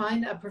you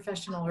find a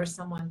professional or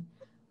someone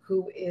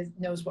who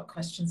knows what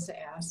questions to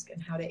ask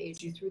and how to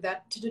aid you through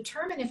that to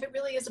determine if it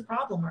really is a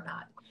problem or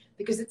not.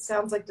 Because it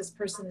sounds like this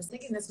person is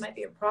thinking this might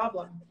be a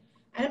problem.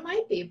 And it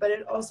might be, but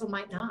it also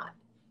might not.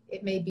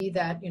 It may be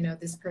that,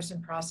 this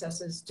person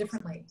processes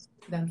differently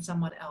than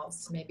someone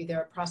else. Maybe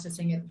they're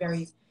processing it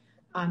very,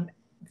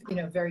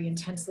 very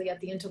intensely at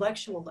the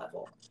intellectual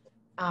level,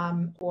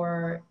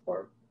 or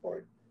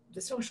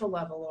the social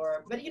level,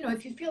 but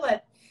if you feel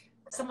that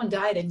someone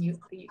died and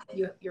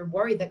you're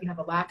worried that you have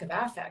a lack of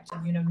affect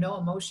and no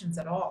emotions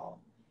at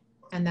all,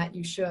 and that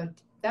you should,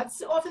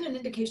 that's often an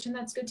indication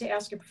that's good to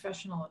ask a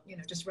professional,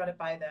 just run it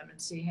by them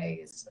and see, hey,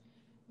 is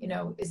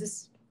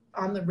this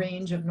on the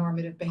range of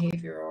normative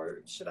behavior,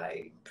 or should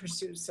I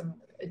pursue some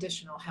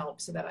additional help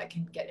so that I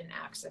can get in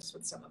access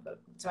with so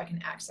I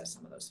can access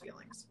some of those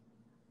feelings.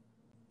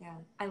 Yeah,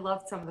 I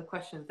loved some of the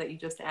questions that you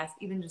just asked,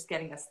 even just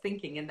getting us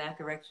thinking in that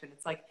direction.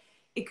 It's like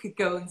it could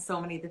go in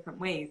so many different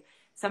ways.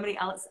 Somebody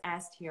else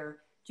asked here,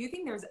 do you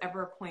think there's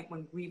ever a point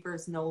when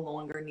grievers no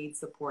longer need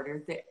support? Or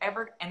is there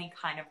ever any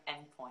kind of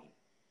endpoint?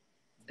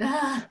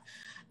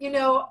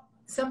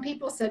 Some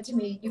people said to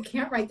me, you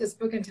can't write this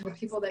book and tell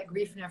people that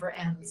grief never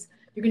ends.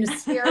 You're going to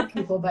scare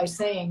people by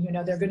saying,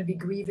 they're going to be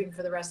grieving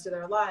for the rest of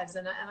their lives.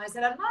 And I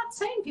said, I'm not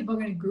saying people are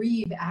going to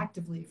grieve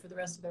actively for the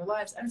rest of their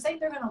lives. I'm saying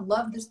they're going to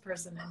love this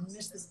person and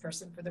miss this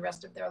person for the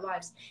rest of their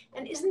lives.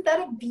 And isn't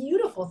that a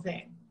beautiful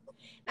thing?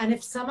 And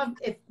if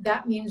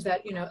that means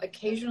that,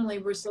 occasionally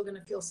we're still going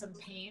to feel some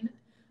pain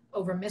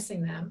over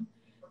missing them,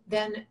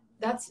 then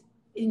that's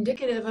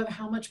indicative of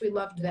how much we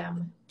loved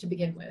them to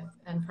begin with,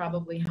 and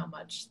probably how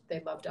much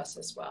they loved us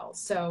as well.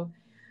 So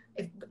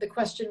if the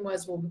question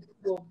was,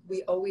 will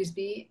we always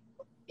be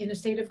in a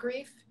state of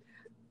grief?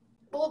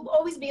 We'll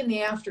always be in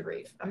the after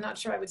grief. I'm not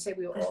sure I would say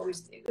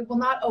it will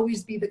not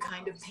always be the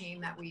kind of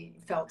pain that we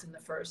felt in the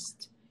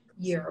first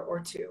year or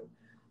two.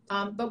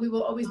 But we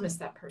will always miss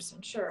that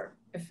person, sure,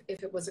 if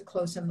it was a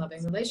close and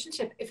loving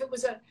relationship. If it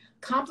was a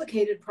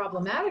complicated,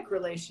 problematic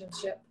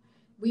relationship,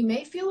 we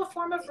may feel a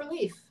form of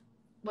relief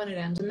when it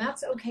ends, and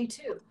that's okay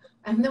too.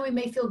 And then we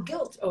may feel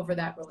guilt over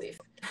that relief,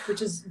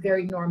 which is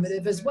very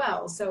normative as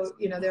well. So,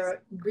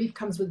 grief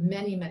comes with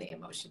many, many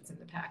emotions in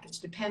the package,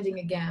 depending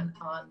again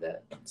on the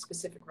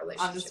specific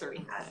relationship. On the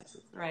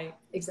circumstances, right?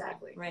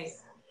 Exactly. Right.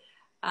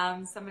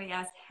 Somebody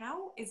asked,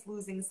 how is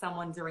losing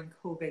someone during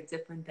COVID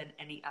different than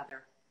any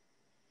other?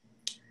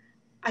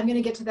 I'm going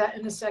to get to that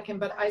in a second,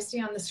 but I see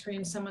on the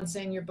screen someone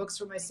saying, your books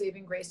were my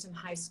saving grace in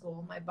high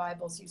school, my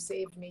Bibles, you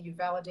saved me, you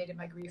validated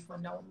my grief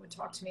when no one would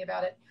talk to me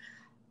about it.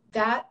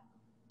 That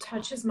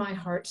touches my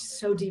heart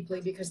so deeply,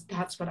 because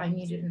that's what I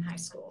needed in high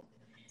school.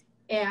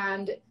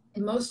 And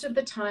most of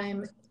the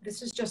time,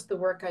 this is just the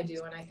work I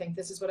do, and I think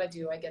this is what I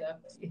do. I get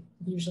up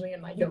usually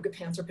in my yoga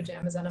pants or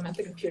pajamas, and I'm at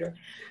the computer.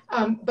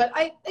 But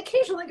I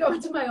occasionally go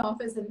into my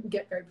office and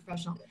get very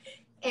professional,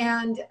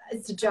 and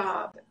it's a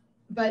job.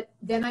 But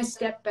then I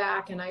step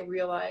back and I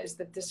realize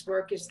that this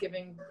work is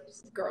giving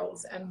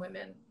girls and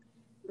women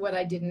what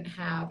I didn't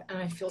have. And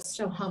I feel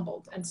so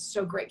humbled and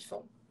so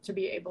grateful to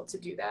be able to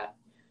do that,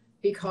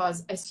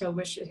 because I so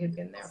wish it had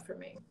been there for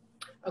me.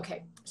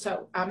 Okay,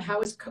 so how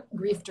is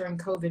grief during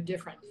COVID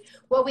different?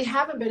 Well, we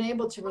haven't been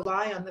able to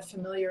rely on the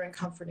familiar and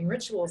comforting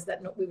rituals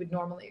that we would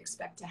normally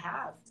expect to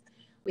have.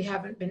 We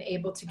haven't been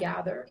able to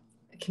gather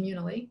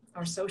communally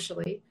or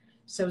socially.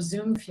 So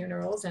Zoom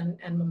funerals and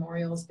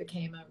memorials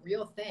became a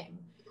real thing.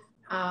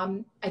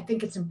 I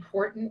think it's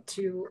important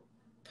to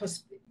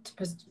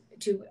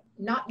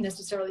not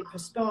necessarily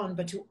postpone,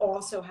 but to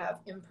also have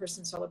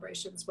in-person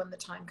celebrations when the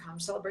time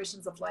comes,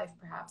 celebrations of life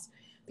perhaps,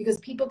 because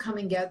people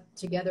coming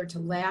together to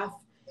laugh,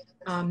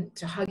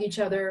 to hug each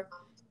other,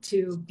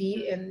 to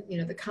be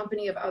in the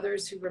company of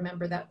others who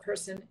remember that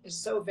person is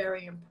so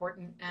very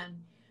important. And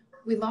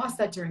we lost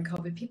that during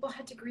COVID. People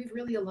had to grieve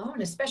really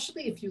alone,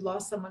 especially if you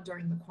lost someone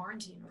during the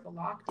quarantine or the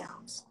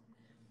lockdowns.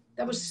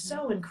 That was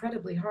so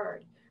incredibly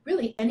hard.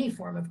 Really, any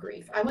form of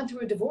grief. I went through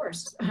a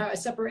divorce, a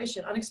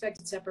separation,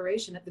 unexpected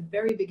separation at the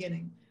very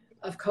beginning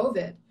of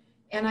COVID.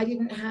 And I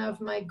didn't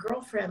have my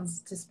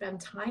girlfriends to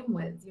spend time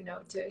with,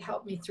 to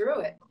help me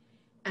through it.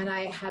 And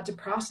I had to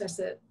process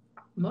it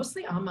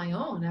mostly on my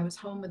own. I was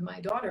home with my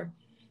daughter.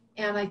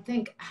 And I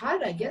think, how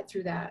did I get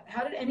through that?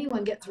 How did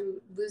anyone get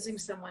through losing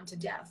someone to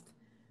death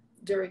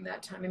during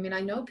that time? I mean,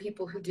 I know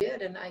people who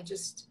did, and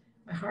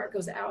my heart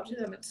goes out to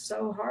them. It's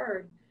so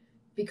hard,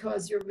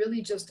 because you're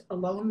really just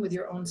alone with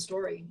your own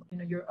story.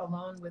 You're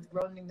alone with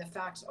running the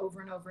facts over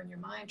and over in your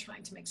mind,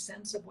 trying to make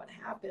sense of what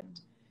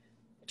happened,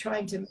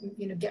 trying to,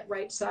 get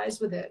right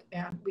size with it.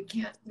 And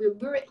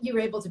you're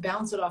able to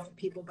bounce it off of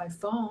people by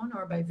phone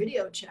or by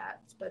video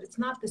chats, but it's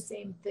not the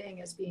same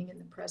thing as being in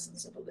the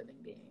presence of a living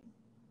being.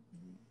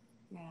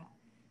 Yeah.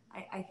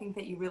 I think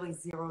that you really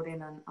zeroed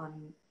in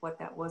on what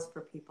that was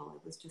for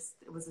people.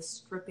 It was a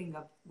stripping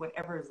of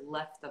whatever is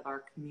left of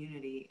our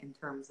community in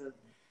terms of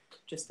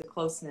just the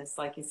closeness.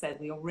 Like you said,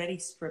 we already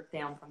stripped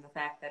down from the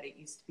fact that it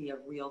used to be a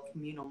real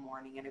communal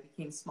mourning, and it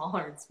became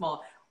smaller and smaller.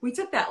 We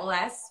took that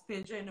last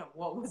smidgen of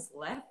what was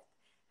left,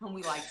 and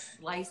we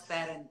sliced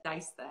that and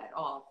diced that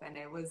off, and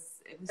it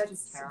was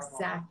just terrible.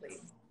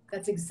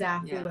 That's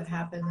exactly what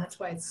happened. That's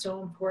why it's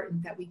so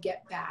important that we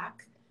get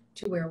back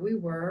to where we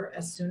were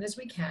as soon as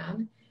we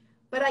can.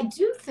 But I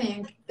do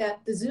think that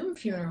the Zoom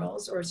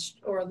funerals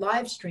or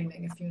live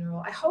streaming a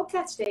funeral, I hope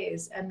that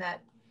stays and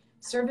that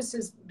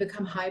services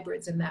become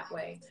hybrids in that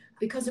way,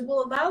 because it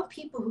will allow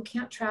people who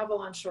can't travel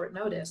on short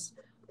notice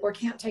or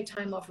can't take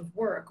time off of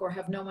work or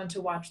have no one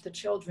to watch the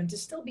children to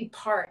still be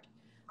part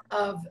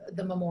of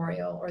the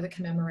memorial or the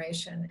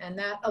commemoration. And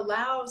that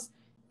allows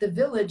the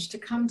village to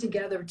come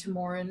together to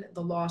mourn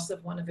the loss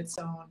of one of its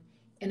own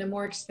in a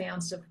more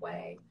expansive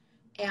way.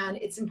 And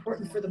it's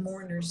important for the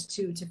mourners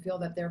too to feel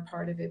that they're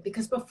part of it,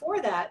 because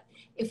before that,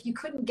 if you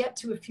couldn't get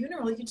to a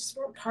funeral, you just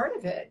weren't part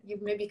of it. You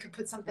maybe could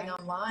put something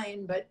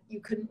online, but you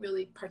couldn't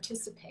really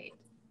participate.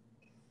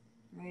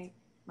 Right,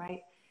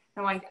 right.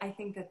 No, I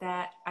think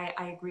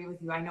I agree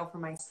with you. I know for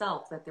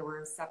myself that there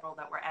were several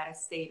that were out of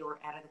state or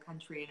out of the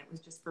country, and it was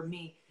just, for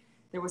me,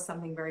 there was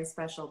something very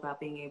special about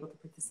being able to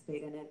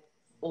participate in it,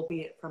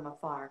 albeit from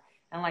afar.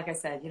 And like I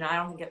said, I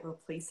don't think it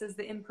replaces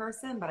the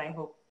in-person, but I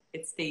hope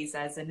it stays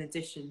as an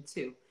addition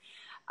too.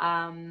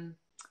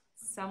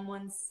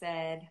 Someone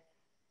said,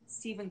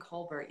 Stephen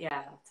Colbert,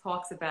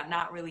 talks about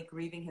not really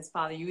grieving his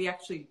father. You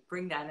actually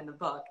bring that in the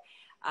book.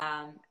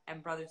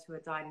 And brothers who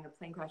had died in a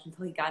plane crash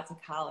until he got to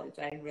college.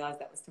 I didn't realize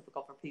that was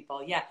typical for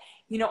people. Yeah.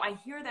 I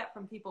hear that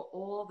from people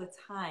all the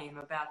time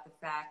about the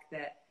fact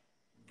that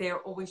they're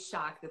always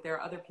shocked that there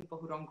are other people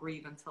who don't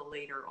grieve until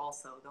later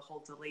also, the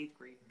whole delayed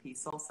grief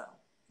piece also.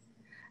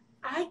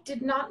 I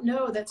did not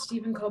know that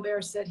Stephen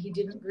Colbert said he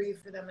didn't grieve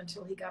for them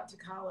until he got to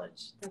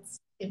college. That's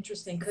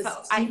interesting.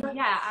 Because I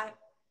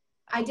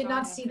did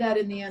not see that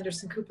in the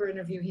Anderson Cooper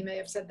interview. He may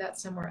have said that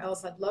somewhere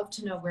else. I'd love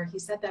to know where he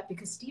said that,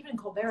 because Stephen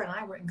Colbert and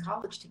I were in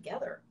college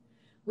together.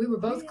 We were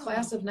both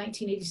class of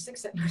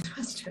 1986 at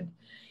Northwestern.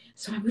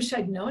 So I wish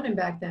I'd known him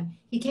back then.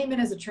 He came in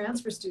as a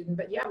transfer student,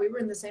 but yeah, we were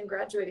in the same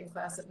graduating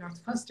class at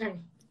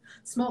Northwestern.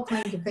 Small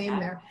claim to fame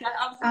there.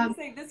 I was going to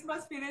say, this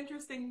must be an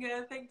interesting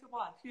thing to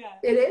watch. Yeah,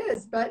 it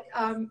is. But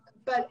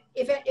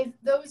if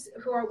those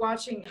who are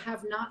watching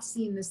have not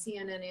seen the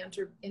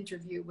CNN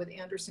interview with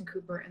Anderson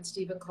Cooper and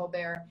Stephen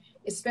Colbert,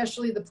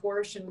 especially the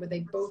portion where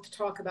they both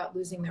talk about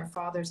losing their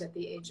fathers at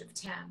the age of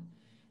 10,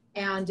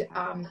 and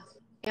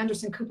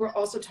Anderson Cooper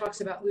also talks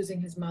about losing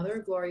his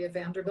mother, Gloria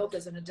Vanderbilt,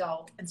 as an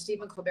adult, and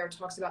Stephen Colbert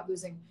talks about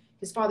losing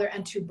his father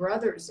and two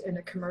brothers in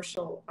a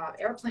commercial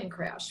airplane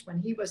crash when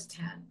he was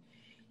 10.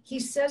 He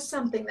says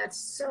something that's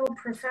so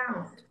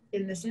profound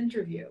in this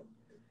interview.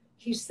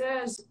 He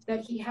says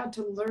that he had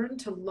to learn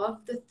to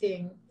love the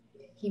thing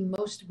he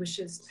most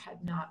wishes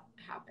had not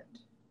happened.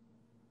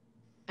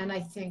 And I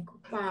think,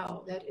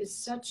 wow, that is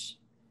such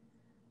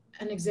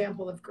an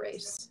example of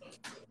grace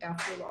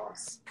after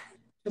loss.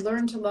 To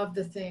learn to love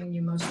the thing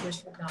you most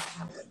wish had not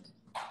happened.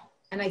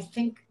 And I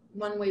think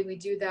one way we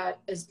do that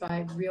is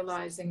by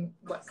realizing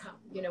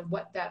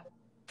what that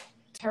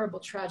terrible,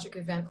 tragic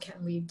event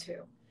can lead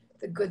to,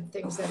 the good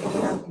things that it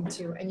can lead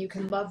to. And you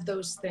can love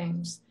those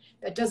things.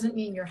 That doesn't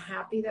mean you're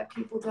happy that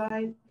people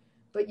died,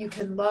 but you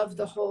can love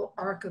the whole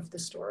arc of the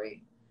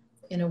story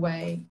in a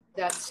way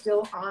that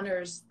still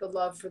honors the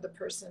love for the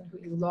person who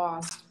you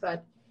lost,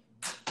 but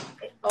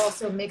it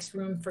also makes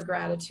room for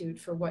gratitude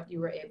for what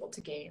you were able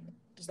to gain.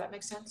 Does that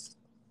make sense?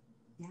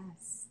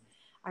 Yes.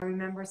 I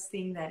remember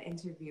seeing that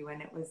interview,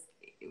 and it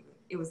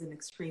was an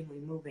extremely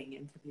moving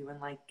interview. And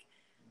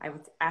I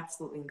would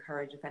absolutely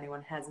encourage, if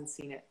anyone hasn't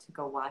seen it, to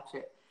go watch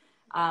it.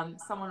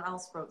 Someone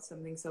else wrote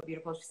something so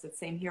beautiful. She said,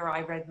 same here.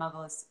 I read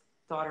Motherless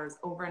Daughters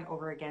over and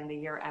over again the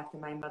year after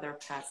my mother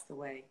passed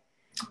away.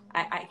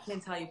 I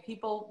can't tell you,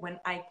 people, when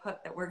I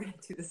put that we're going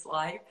to do this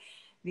live,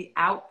 the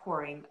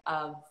outpouring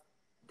of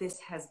this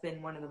has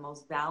been one of the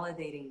most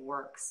validating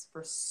works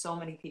for so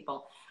many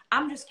people.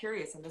 I'm just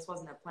curious, and this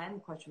wasn't a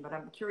planned question, but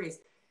I'm curious,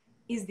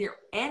 is there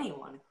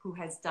anyone who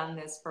has done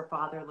this for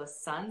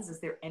fatherless sons? Is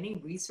there any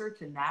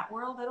research in that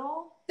world at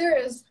all? There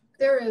is.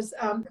 There's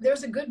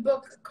a good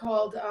book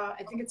called,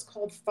 I think it's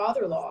called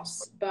Father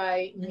Loss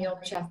by Neil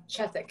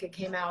Chethik. It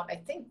came out, I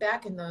think,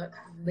 back in the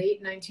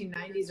late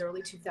 1990s,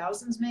 early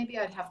 2000s, maybe.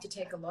 I'd have to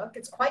take a look.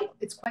 It's quite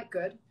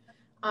good.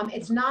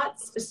 It's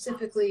not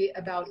specifically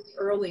about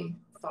early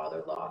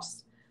father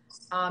loss.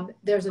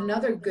 There's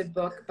another good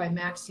book by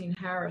Maxine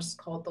Harris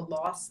called The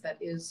Loss That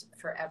Is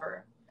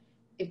Forever.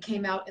 It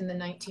came out in the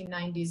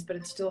 1990s, but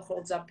it still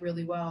holds up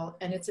really well.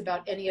 And it's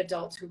about any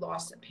adult who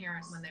lost a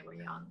parent when they were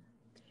young.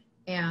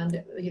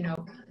 And,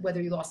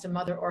 whether you lost a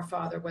mother or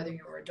father, whether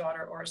you were a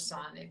daughter or a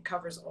son, it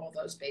covers all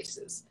those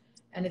bases.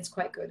 And it's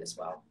quite good as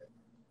well.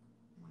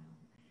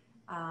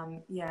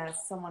 Yeah,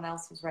 someone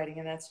else was writing,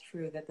 and that's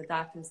true, that the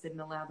doctors didn't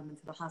allow them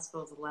into the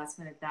hospitals at the last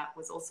minute. That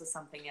was also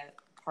something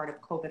part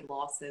of COVID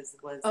losses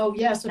was. Oh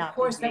yes, of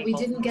course, that we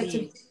didn't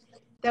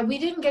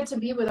get to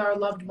be with our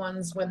loved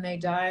ones when they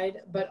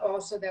died, but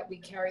also that we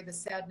carry the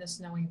sadness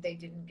knowing they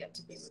didn't get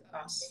to be with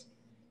us.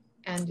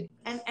 And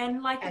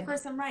the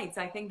person writes,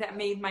 I think that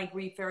made my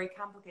grief very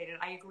complicated.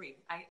 I agree.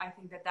 I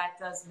think that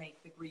does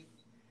make the grief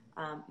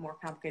more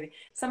complicated.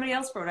 Somebody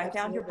else wrote, I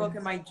found your book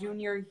in my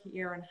junior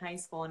year in high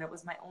school, and it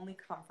was my only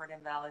comfort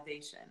and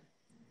validation.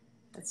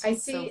 That's I so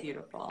see,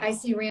 beautiful. I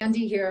see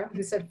Randy here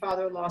who said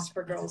Father Lost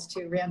for Girls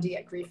too. Randy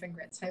at Grief and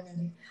Grits. Hi,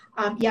 Randy.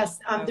 Yes,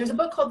 there's a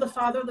book called The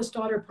Fatherless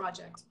Daughter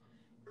Project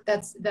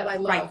that I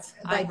love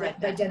Right.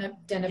 by Dena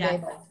Yes.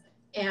 Babel.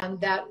 And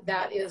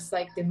that is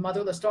like the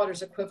motherless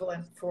daughters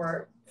equivalent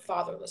for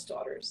fatherless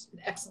daughters. An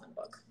excellent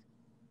book.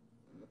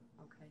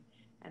 Okay.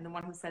 And the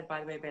one who said,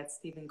 by the way, about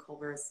Stephen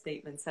Colbert's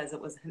statement says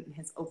it was in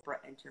his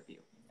Oprah interview.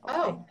 Okay.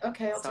 Oh,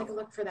 okay. I'll take a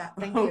look for that.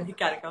 Thank you. You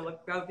got to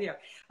go there.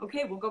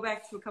 Okay, we'll go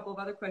back to a couple of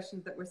other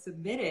questions that were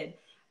submitted.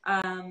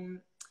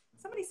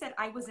 Somebody said,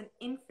 I was an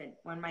infant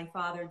when my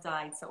father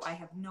died, so I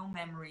have no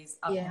memories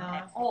of him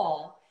at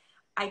all.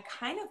 I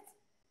kind of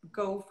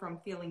go from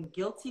feeling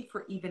guilty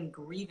for even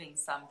grieving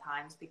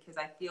sometimes because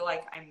I feel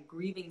like I'm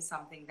grieving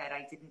something that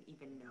I didn't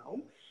even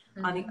know.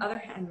 Mm-hmm. On the other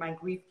hand, my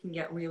grief can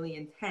get really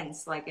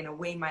intense. Like in a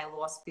way, my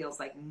loss feels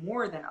like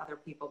more than other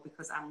people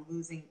because I'm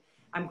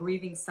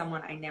grieving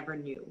someone I never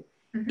knew.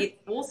 Mm-hmm.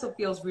 It also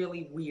feels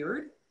really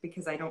weird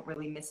because I don't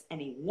really miss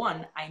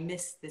anyone. I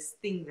miss this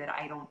thing that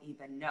I don't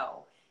even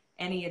know.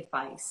 Any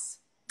advice?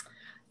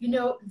 You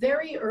know,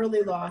 very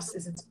early loss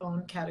is its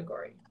own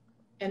category,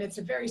 and it's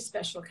a very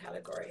special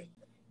category.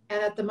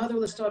 And at the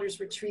Motherless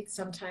Daughters Retreat,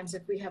 sometimes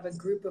if we have a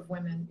group of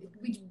women,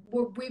 we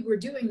were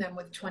doing them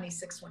with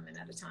 26 women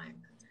at a time.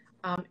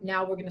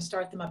 Now we're going to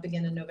start them up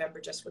again in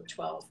November just with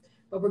 12.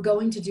 But we're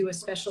going to do a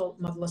special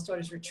Motherless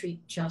Daughters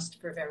Retreat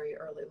just for very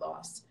early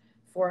loss,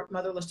 for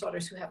motherless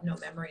daughters who have no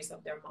memories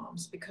of their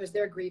moms, because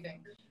their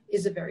grieving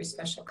is a very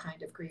special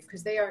kind of grief,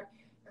 because they're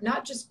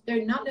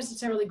not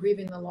necessarily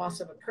grieving the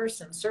loss of a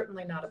person,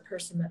 certainly not a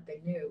person that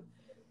they knew,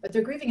 but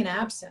they're grieving an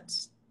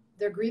absence.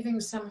 They're grieving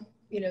some,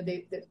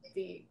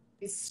 the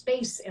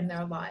space in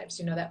their lives,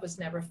 that was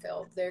never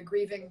filled. They're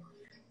grieving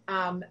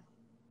an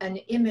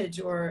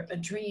image or a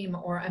dream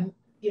or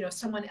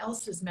someone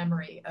else's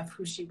memory of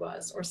who she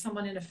was, or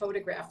someone in a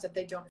photograph that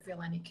they don't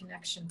feel any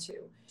connection to.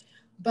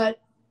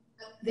 But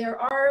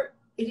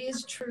it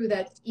is true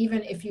that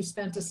even if you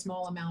spent a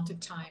small amount of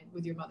time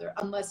with your mother,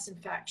 unless in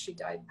fact she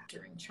died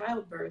during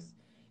childbirth,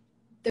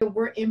 there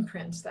were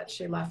imprints that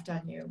she left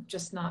on you,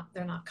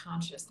 they're not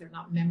conscious. They're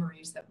not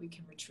memories that we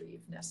can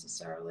retrieve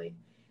necessarily,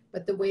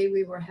 but the way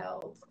we were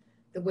held,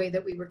 the way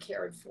that we were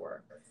cared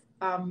for,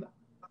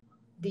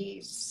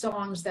 the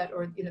songs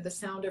the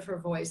sound of her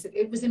voice,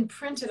 it was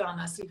imprinted on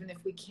us, even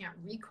if we can't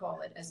recall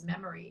it as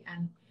memory.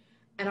 And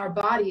our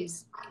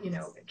bodies,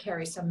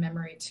 carry some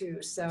memory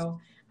too. So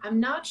I'm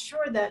not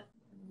sure that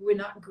we're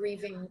not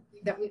grieving,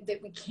 that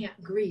we can't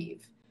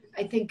grieve.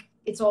 I think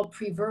it's all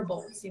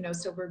pre-verbals,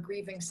 so we're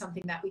grieving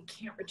something that we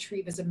can't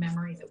retrieve as a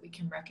memory that we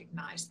can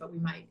recognize, but we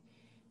might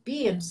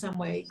be in some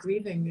way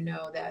grieving,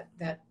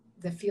 that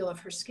the feel of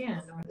her skin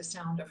or the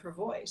sound of her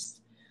voice,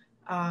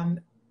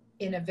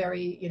 in a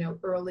very,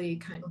 early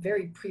kind of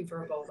very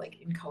pre-verbal, like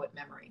inchoate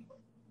memory.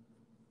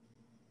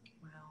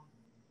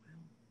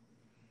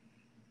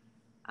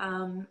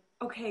 Wow.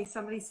 Okay,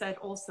 somebody said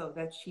also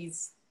that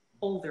she's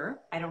older.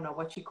 I don't know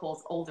what she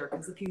calls older,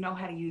 because if you know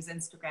how to use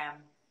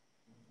Instagram,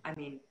 I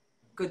mean,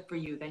 good for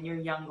you. Then you're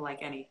young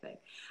like anything.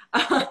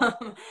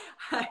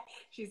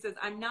 She says,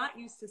 I'm not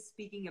used to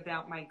speaking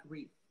about my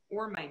grief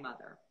or my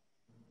mother.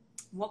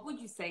 What would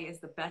you say is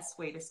the best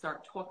way to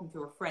start talking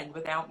to a friend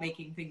without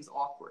making things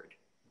awkward?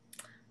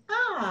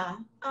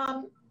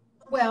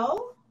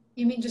 Well,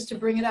 you mean just to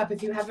bring it up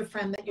if you have a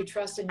friend that you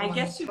trust and you I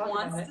guess she talk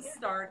wants about to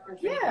start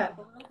bringing it up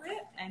a little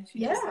bit, and she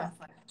just wants,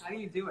 like, how do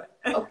you do it?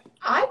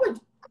 I would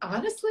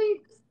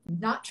honestly,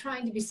 not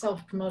trying to be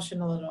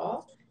self-promotional at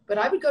all, but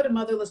I would go to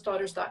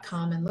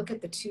motherlessdaughters.com and look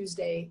at the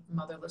Tuesday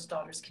Motherless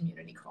Daughters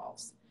community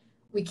calls.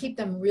 We keep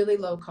them really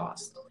low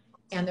cost,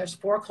 and there's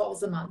 4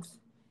 calls a month.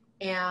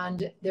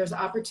 And there's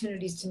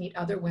opportunities to meet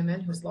other women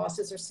whose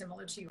losses are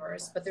similar to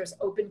yours, but there's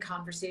open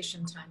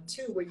conversation time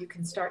too, where you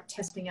can start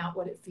testing out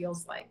what it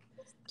feels like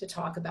to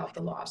talk about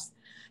the loss.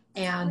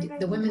 And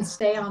the women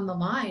stay on the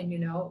line,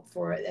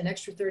 for an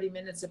extra 30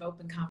 minutes of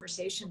open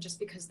conversation,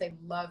 just because they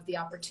love the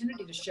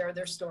opportunity to share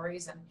their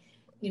stories and,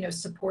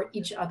 support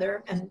each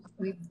other. And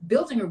we're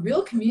building a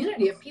real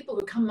community of people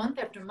who come month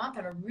after month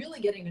and are really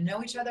getting to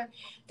know each other.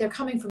 They're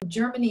coming from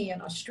Germany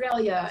and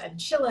Australia and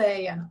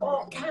Chile and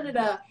all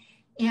Canada,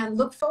 and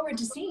look forward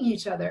to seeing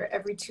each other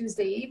every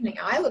Tuesday evening.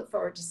 I look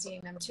forward to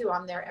seeing them too.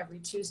 I'm there every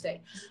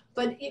Tuesday.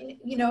 But,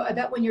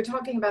 about when you're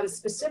talking about a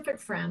specific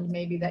friend,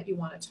 maybe that you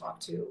want to talk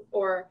to,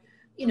 or,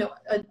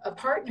 a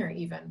partner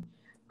even,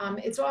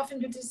 it's often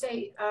good to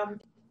say,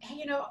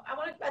 hey,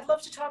 I'd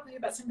love to talk with you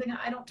about something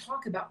I don't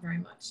talk about very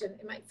much. And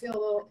it might feel a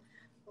little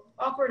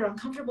awkward or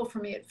uncomfortable for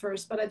me at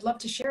first, but I'd love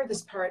to share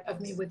this part of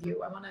me with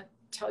you. I want to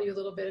tell you a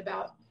little bit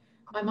about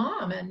my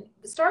mom, and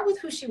start with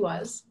who she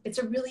was. It's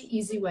a really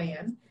easy way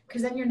in,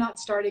 because then you're not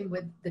starting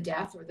with the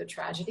death or the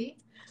tragedy.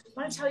 I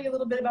want to tell you a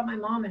little bit about my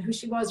mom and who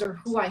she was, or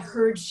who I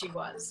heard she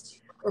was,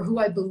 or who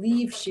I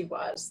believe she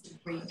was.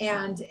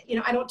 And,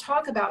 I don't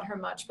talk about her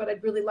much, but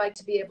I'd really like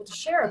to be able to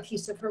share a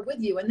piece of her with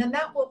you. And then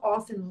that will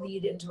often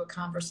lead into a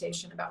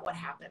conversation about what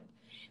happened.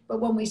 But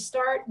when we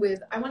start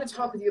with, I want to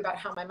talk with you about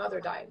how my mother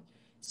died,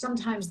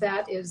 sometimes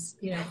that is,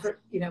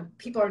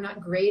 people are not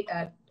great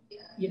at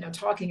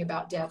talking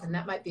about death, and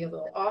that might be a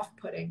little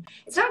off-putting.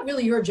 It's not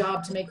really your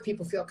job to make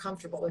people feel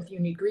comfortable if you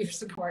need grief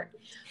support.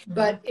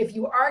 But if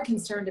you are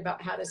concerned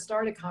about how to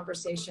start a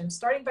conversation,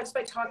 starting just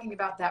by talking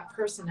about that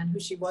person and who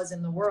she was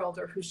in the world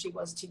or who she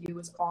was to you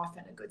is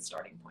often a good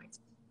starting point.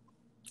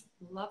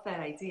 Love that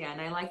idea. And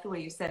I like the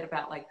way you said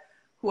about like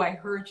who I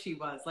heard she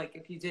was, like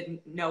if you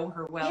didn't know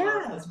her well,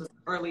 or if this was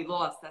early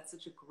loss. That's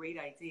such a great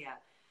idea.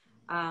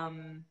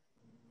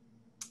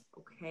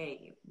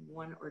 Okay,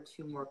 one or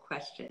two more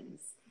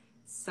questions.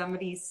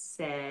 Somebody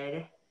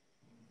said,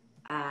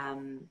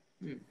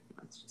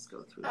 let's just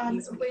go through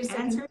these. Wait a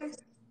second.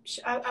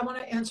 I want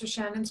to answer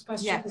Shannon's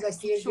question because I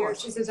see it sure. here.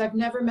 She says, I've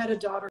never met a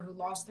daughter who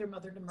lost their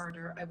mother to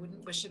murder. I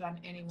wouldn't wish it on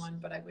anyone,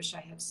 but I wish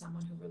I had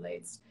someone who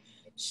relates.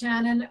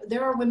 Shannon,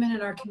 there are women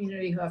in our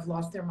community who have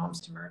lost their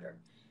moms to murder.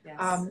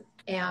 Yes.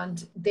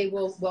 And they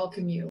will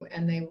welcome you,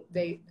 and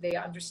they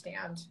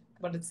understand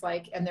what it's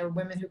like. And there are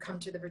women who come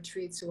to the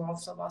retreats who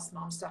also lost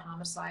moms to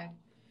homicide.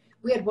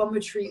 We had one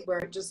retreat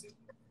where just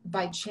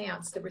by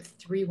chance, there were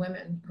 3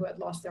 women who had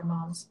lost their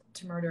moms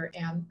to murder.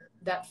 And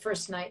that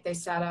first night they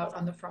sat out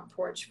on the front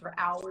porch for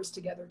hours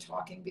together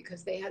talking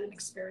because they had an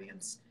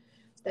experience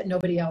that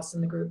nobody else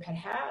in the group had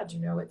had.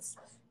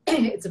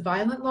 It's a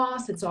violent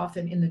loss. It's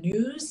often in the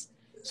news.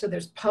 So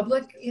there's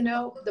public,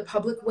 the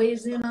public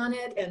weighs in on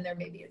it, and there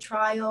may be a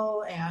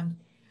trial, and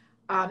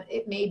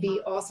it may be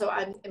also,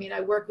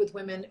 I work with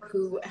women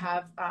who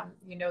have,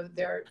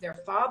 their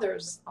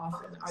fathers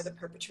often are the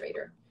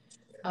perpetrator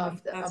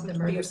of the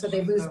murder. So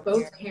they lose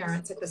both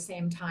parents at the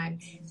same time.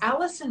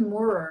 Allison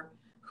Moorer,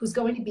 who's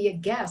going to be a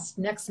guest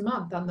next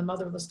month on the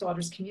Motherless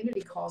Daughters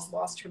Community Calls,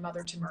 lost her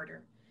mother to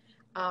murder.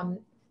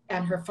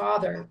 And her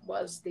father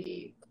was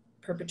the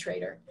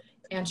perpetrator.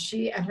 And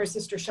she and her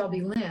sister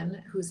Shelby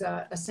Lynn, who's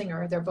a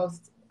singer, they're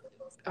both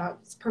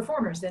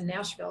performers in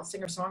Nashville,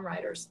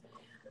 singer-songwriters,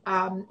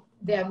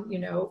 then,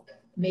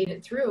 made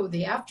it through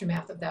the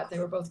aftermath of that. They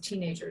were both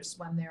teenagers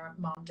when their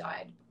mom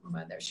died,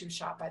 when she was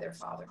shot by their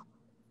father.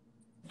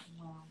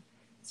 Wow.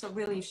 So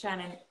really,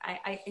 Shannon,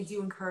 I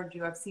do encourage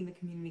you. I've seen the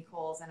community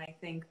calls, and I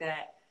think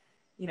that,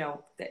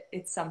 that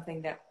it's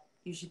something that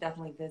you should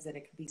definitely visit.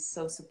 It could be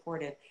so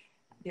supportive.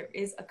 There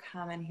is a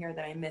comment here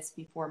that I missed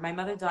before. My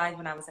mother died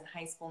when I was in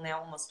high school.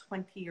 Now, almost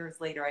 20 years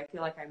later, I feel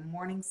like I'm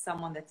mourning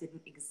someone that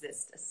didn't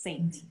exist, a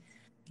saint.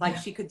 Like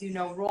she could do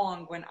no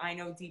wrong when I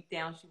know deep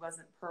down she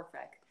wasn't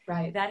perfect.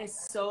 Right. That is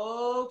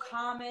so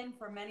common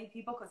for many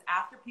people because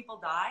after people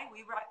die,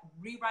 we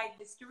rewrite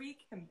history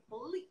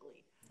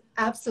completely.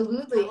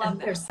 Absolutely. And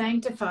they're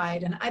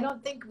sanctified. And I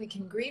don't think we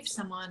can grieve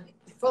someone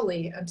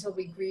fully until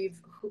we grieve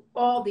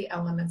all the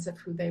elements of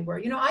who they were.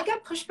 I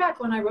got pushback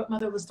when I wrote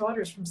Motherless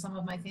Daughters from some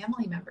of my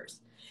family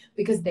members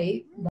because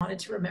they wanted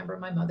to remember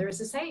my mother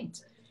as a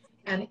saint.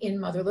 And in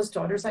Motherless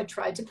Daughters, I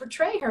tried to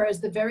portray her as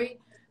the very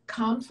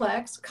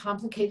complex,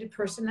 complicated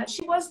person that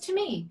she was to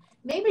me.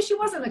 Maybe she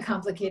wasn't a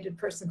complicated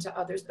person to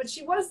others, but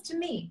she was to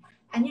me.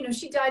 And,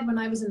 she died when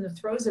I was in the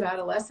throes of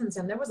adolescence,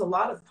 and there was a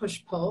lot of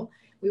push-pull.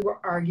 We were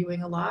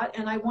arguing a lot,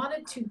 and I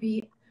wanted to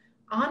be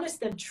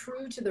honest and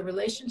true to the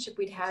relationship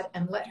we'd had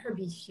and let her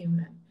be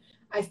human.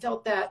 I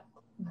felt that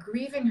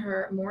grieving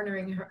her,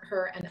 mourning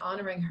her, and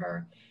honoring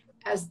her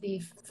as the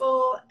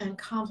full and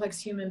complex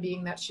human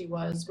being that she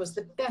was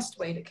the best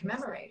way to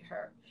commemorate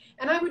her.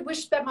 And I would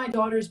wish that my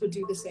daughters would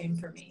do the same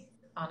for me,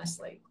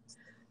 honestly.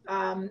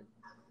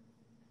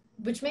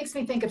 Which makes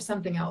me think of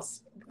something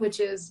else, which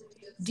is,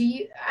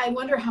 I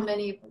wonder how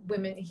many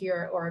women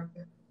here or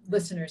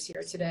listeners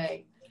here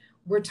today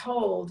were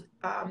told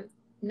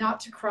not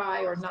to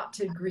cry or not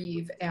to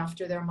grieve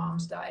after their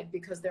moms died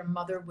because their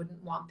mother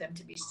wouldn't want them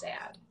to be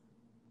sad.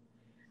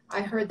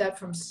 I heard that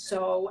from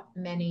so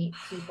many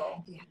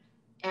people.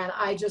 And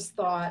I just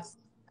thought,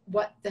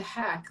 what the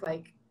heck?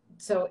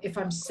 So if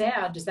I'm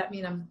sad, does that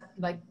mean I'm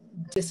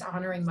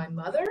dishonoring my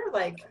mother?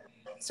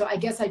 So I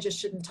guess I just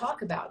shouldn't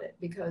talk about it,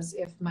 because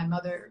if my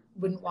mother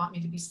wouldn't want me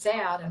to be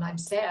sad and I'm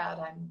sad,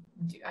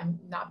 I'm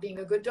not being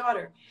a good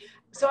daughter.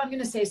 So I'm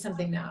going to say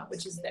something now,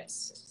 which is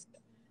this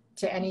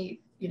to any,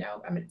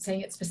 I'm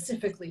saying it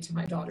specifically to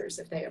my daughters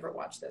if they ever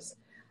watch this.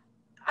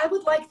 I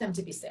would like them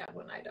to be sad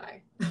when I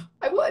die.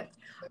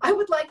 I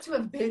would like to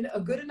have been a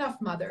good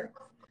enough mother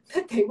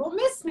that they will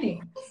miss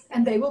me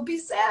and they will be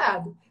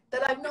sad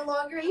that I'm no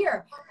longer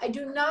here. I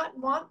do not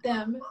want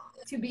them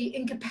to be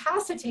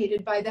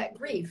incapacitated by that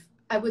grief.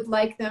 I would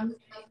like them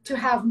to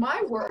have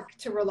my work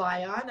to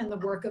rely on and the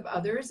work of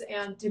others,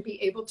 and to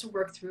be able to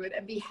work through it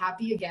and be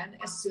happy again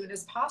as soon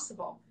as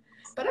possible.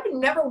 But I would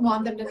never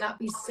want them to not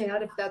be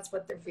sad if that's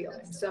what they're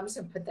feeling. So I'm just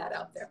going to put that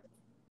out there.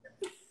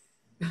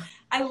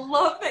 I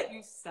love that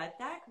you said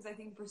that, because I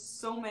think for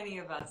so many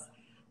of us,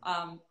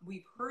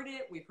 we've heard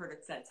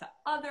it said to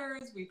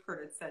others, we've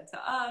heard it said to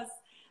us.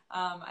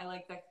 I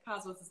like that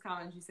Cosmos'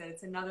 comment. She said,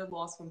 it's another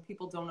loss when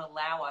people don't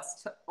allow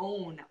us to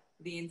own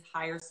the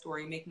entire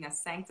story, making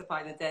us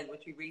sanctify the dead,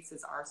 which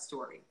erases our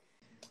story.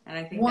 And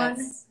I think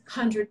that's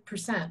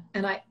 100%.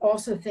 And I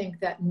also think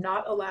that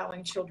not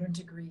allowing children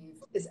to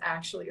grieve is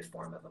actually a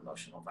form of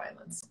emotional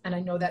violence. And I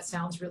know that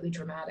sounds really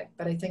dramatic,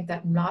 but I think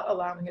that not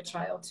allowing a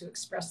child to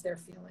express their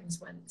feelings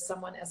when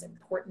someone as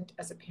important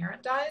as a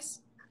parent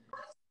dies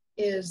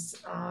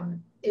is, I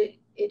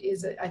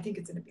think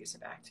it's an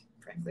abusive act,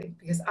 frankly,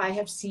 because I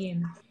have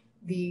seen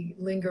the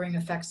lingering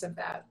effects of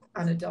that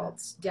on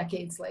adults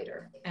decades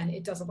later, and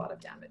it does a lot of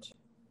damage.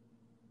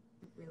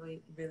 It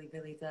really, really,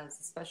 really does,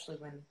 especially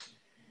when,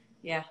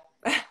 yeah,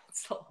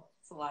 it's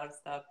a lot of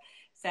stuff.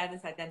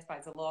 Sadness identified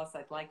as a loss.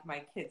 I'd like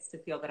my kids to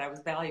feel that I was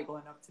valuable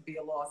enough to be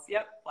a loss.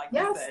 Yep, like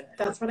you said.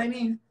 That's what I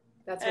mean.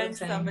 That's what I'm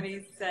saying. And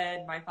somebody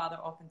said, my father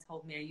often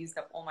told me I used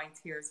up all my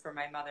tears for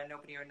my mother.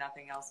 Nobody or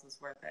nothing else was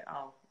worth it.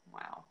 Oh,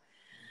 wow.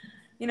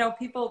 You know,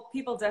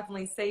 people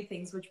definitely say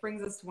things, which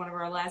brings us to one of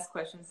our last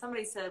questions.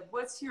 Somebody said,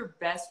 what's your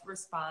best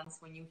response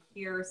when you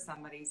hear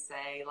somebody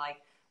say, like,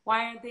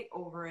 why aren't they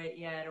over it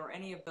yet? Or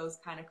any of those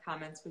kind of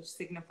comments which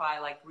signify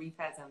like grief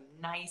has a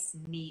nice,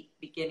 neat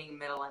beginning,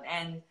 middle, and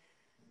end.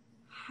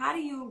 How do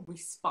you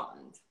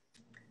respond?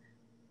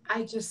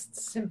 I just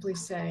simply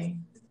say,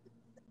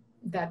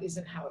 that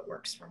isn't how it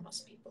works for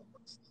most people.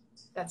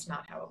 That's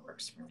not how it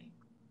works for me.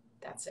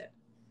 That's it.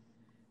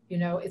 You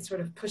know, it sort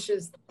of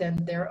pushes them,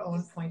 their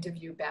own point of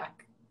view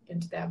back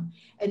into them.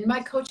 In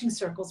my coaching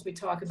circles, we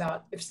talk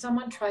about if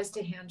someone tries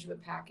to hand you a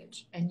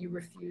package and you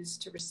refuse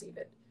to receive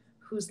it,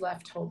 who's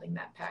left holding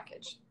that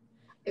package?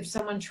 If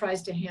someone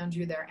tries to hand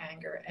you their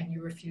anger and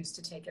you refuse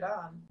to take it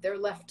on, they're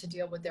left to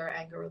deal with their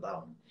anger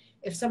alone.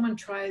 If someone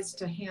tries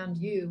to hand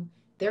you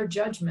their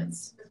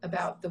judgments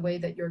about the way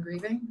that you're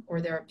grieving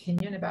or their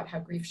opinion about how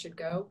grief should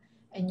go,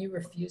 and you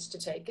refuse to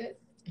take it,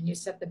 and you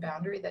set the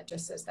boundary that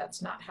just says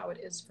that's not how it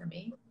is for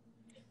me,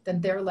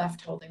 then they're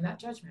left holding that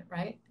judgment,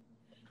 right?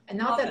 And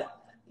not that,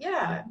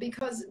 yeah,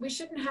 because we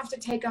shouldn't have to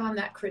take on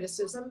that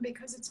criticism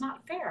because it's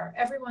not fair.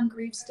 Everyone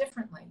grieves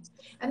differently.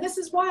 And this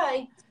is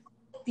why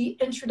the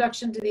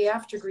introduction to the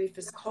AfterGrief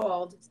is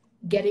called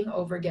Getting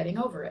Over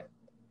It.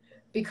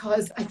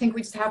 Because I think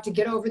we just have to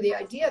get over the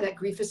idea that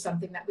grief is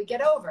something that we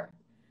get over.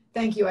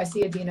 Thank you. I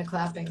see Adina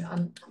clapping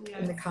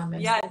in the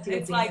comments. Yes, Thank you,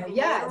 it's Adina. like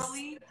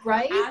literally,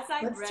 right? As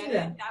I read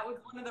it, that was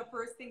one of the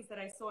first things that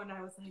I saw, and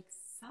I was like,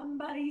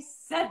 somebody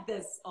said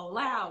this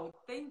aloud.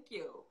 Thank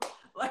you.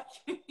 Like,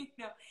 you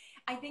know,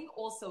 I think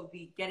also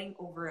the getting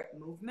over it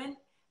movement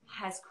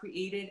has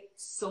created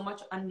so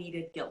much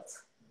unneeded guilt.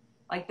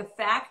 Like the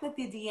fact that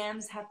the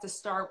DMs have to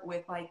start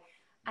with like,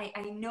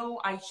 I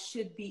know I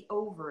should be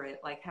over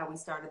it, like how we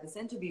started this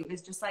interview,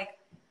 is just like,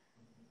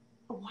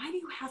 why do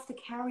you have to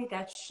carry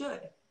that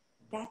should?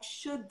 That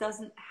should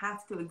doesn't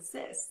have to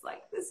exist.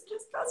 Like, this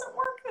just doesn't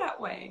work that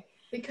way.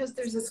 Because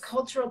there's this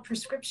cultural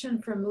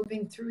prescription for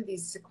moving through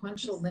these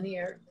sequential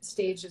linear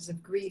stages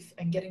of grief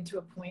and getting to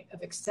a point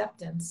of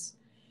acceptance.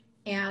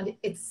 And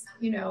it's,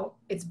 you know,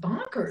 it's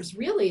bonkers,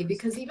 really,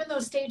 because even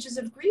those stages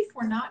of grief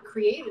were not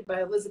created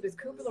by Elizabeth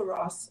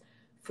Kubler-Ross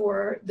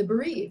for the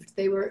bereaved.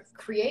 They were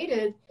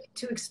created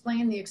to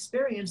explain the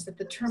experience that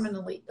the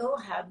terminally ill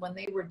had when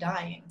they were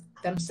dying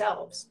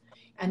themselves,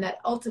 and that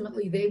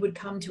ultimately they would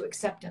come to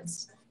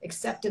acceptance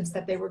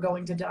that they were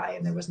going to die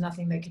and there was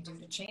nothing they could do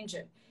to change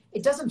it.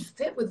 It doesn't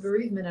fit with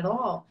bereavement at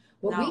all.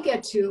 What we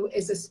get to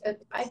is,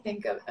 I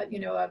think,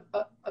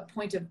 a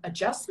point of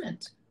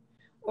adjustment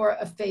or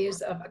a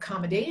phase of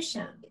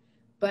accommodation.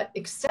 But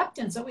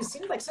acceptance always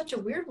seemed like such a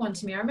weird one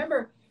to me. I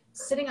remember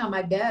sitting on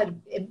my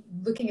bed and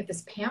looking at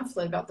this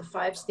pamphlet about the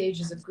 5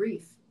 stages of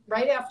grief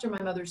right after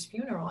my mother's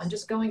funeral and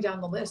just going down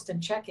the list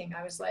and checking.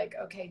 I was like,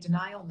 okay,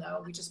 denial,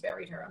 no, we just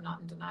buried her. I'm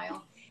not in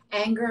denial.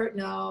 Anger,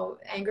 no.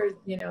 Anger,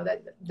 you know,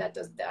 that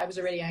does. I was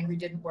already angry,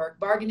 didn't work.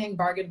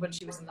 Bargained when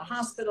she was in the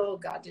hospital.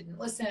 God didn't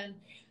listen.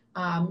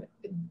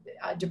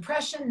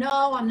 Depression,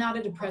 no, I'm not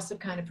a depressive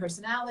kind of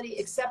personality.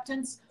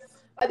 Acceptance,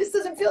 this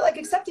doesn't feel like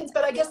acceptance,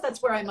 but I guess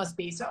that's where I must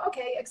be. So,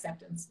 okay,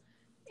 acceptance.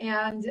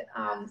 And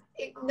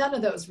none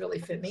of those really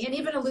fit me. And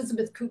even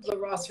Elizabeth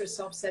Kubler-Ross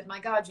herself said, my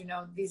God, you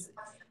know,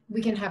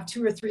 we can have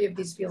 2 or 3 of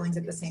these feelings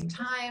at the same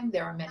time.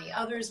 There are many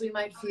others we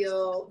might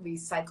feel. We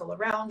cycle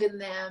around in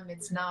them.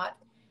 It's not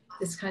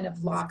this kind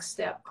of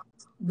lockstep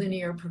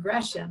linear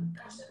progression.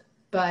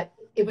 But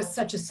it was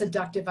such a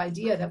seductive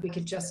idea that we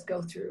could just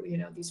go through, you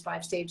know, these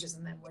 5 stages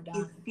and then we're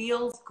done. It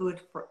feels good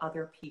for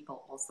other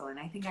people also. And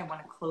I think I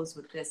want to close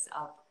with this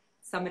up.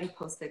 Somebody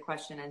posted a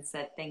question and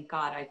said, thank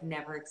God I've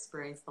never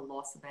experienced the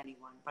loss of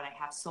anyone, but I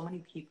have so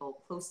many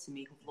people close to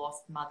me who've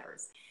lost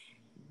mothers.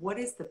 What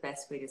is the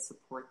best way to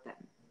support them?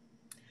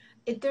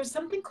 There's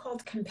something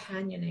called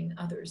companioning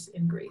others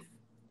in grief.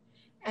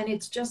 And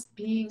it's just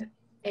being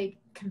a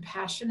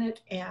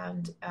compassionate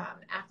and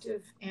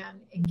active and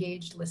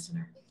engaged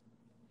listener.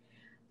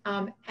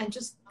 And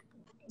just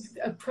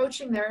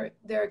approaching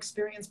their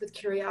experience with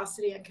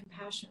curiosity and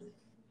compassion.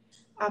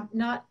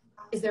 Not,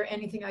 is there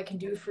anything I can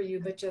do for you,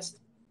 but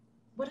just,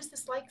 what is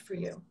this like for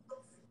you?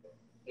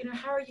 You know,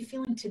 how are you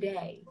feeling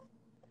today?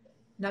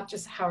 Not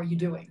just how are you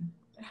doing?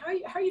 How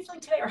are you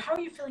feeling today? Or how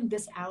are you feeling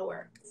this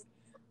hour?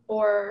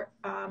 Or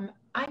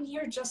I'm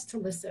here just to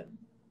listen.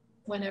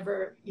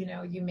 whenever, you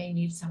know, you may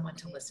need someone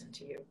to listen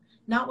to you.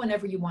 Not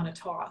whenever you want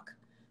to talk,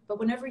 but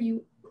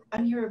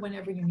I'm here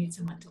whenever you need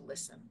someone to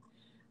listen.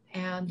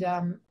 And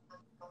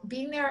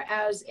being there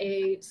as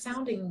a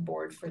sounding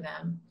board for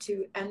them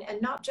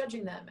and not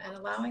judging them and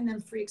allowing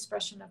them free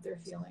expression of their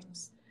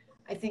feelings,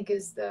 I think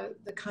is the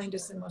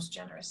kindest and most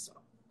generous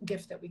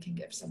gift that we can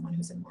give someone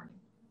who's in mourning.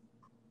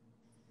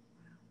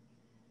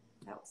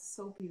 That was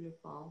so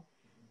beautiful.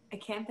 I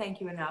can't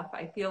thank you enough.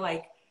 I feel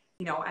like,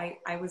 you know,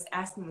 I was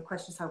asking the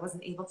question, so I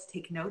wasn't able to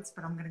take notes,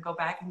 but I'm going to go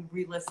back and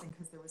re-listen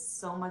because there was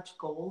so much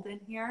gold in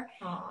here.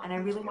 Aww. And I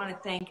really want to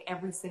thank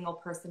every single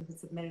person who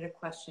submitted a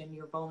question.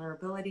 Your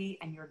vulnerability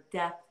and your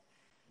depth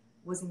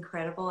was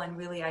incredible. And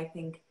really, I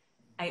think,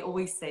 I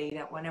always say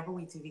that whenever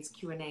we do these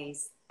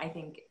Q&As, I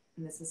think,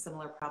 and this is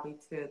similar probably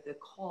to the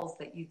calls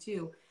that you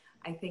do,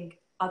 I think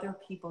other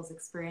people's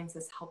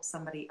experiences help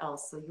somebody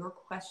else. So your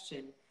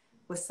question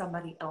was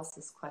somebody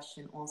else's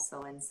question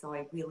also. And so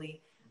I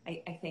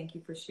thank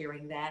you for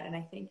sharing that. And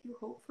I thank you,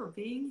 Hope, for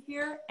being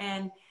here.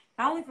 And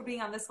not only for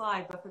being on this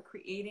live, but for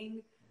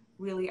creating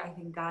really, I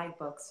think,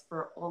 guidebooks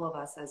for all of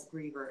us as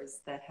grievers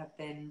that have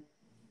been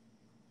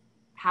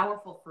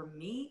powerful for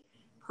me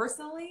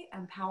personally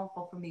and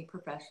powerful for me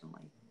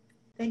professionally.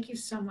 Thank you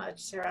so much,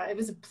 Sarah. It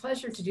was a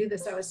pleasure to do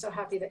this. I was so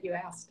happy that you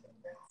asked.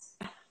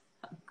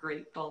 I'm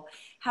grateful.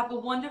 Have a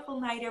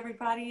wonderful night,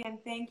 everybody. And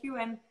thank you.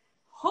 And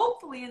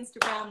hopefully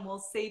Instagram will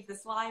save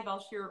this live.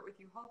 I'll share it with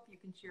you. Hope you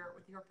can share it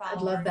with your followers.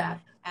 I'd love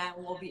that. And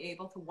we'll be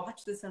able to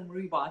watch this and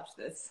rewatch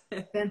this.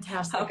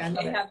 Fantastic. Okay, I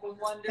love it. have a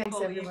wonderful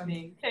Thanks, everyone.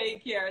 evening.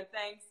 Take care.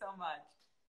 Thanks so much.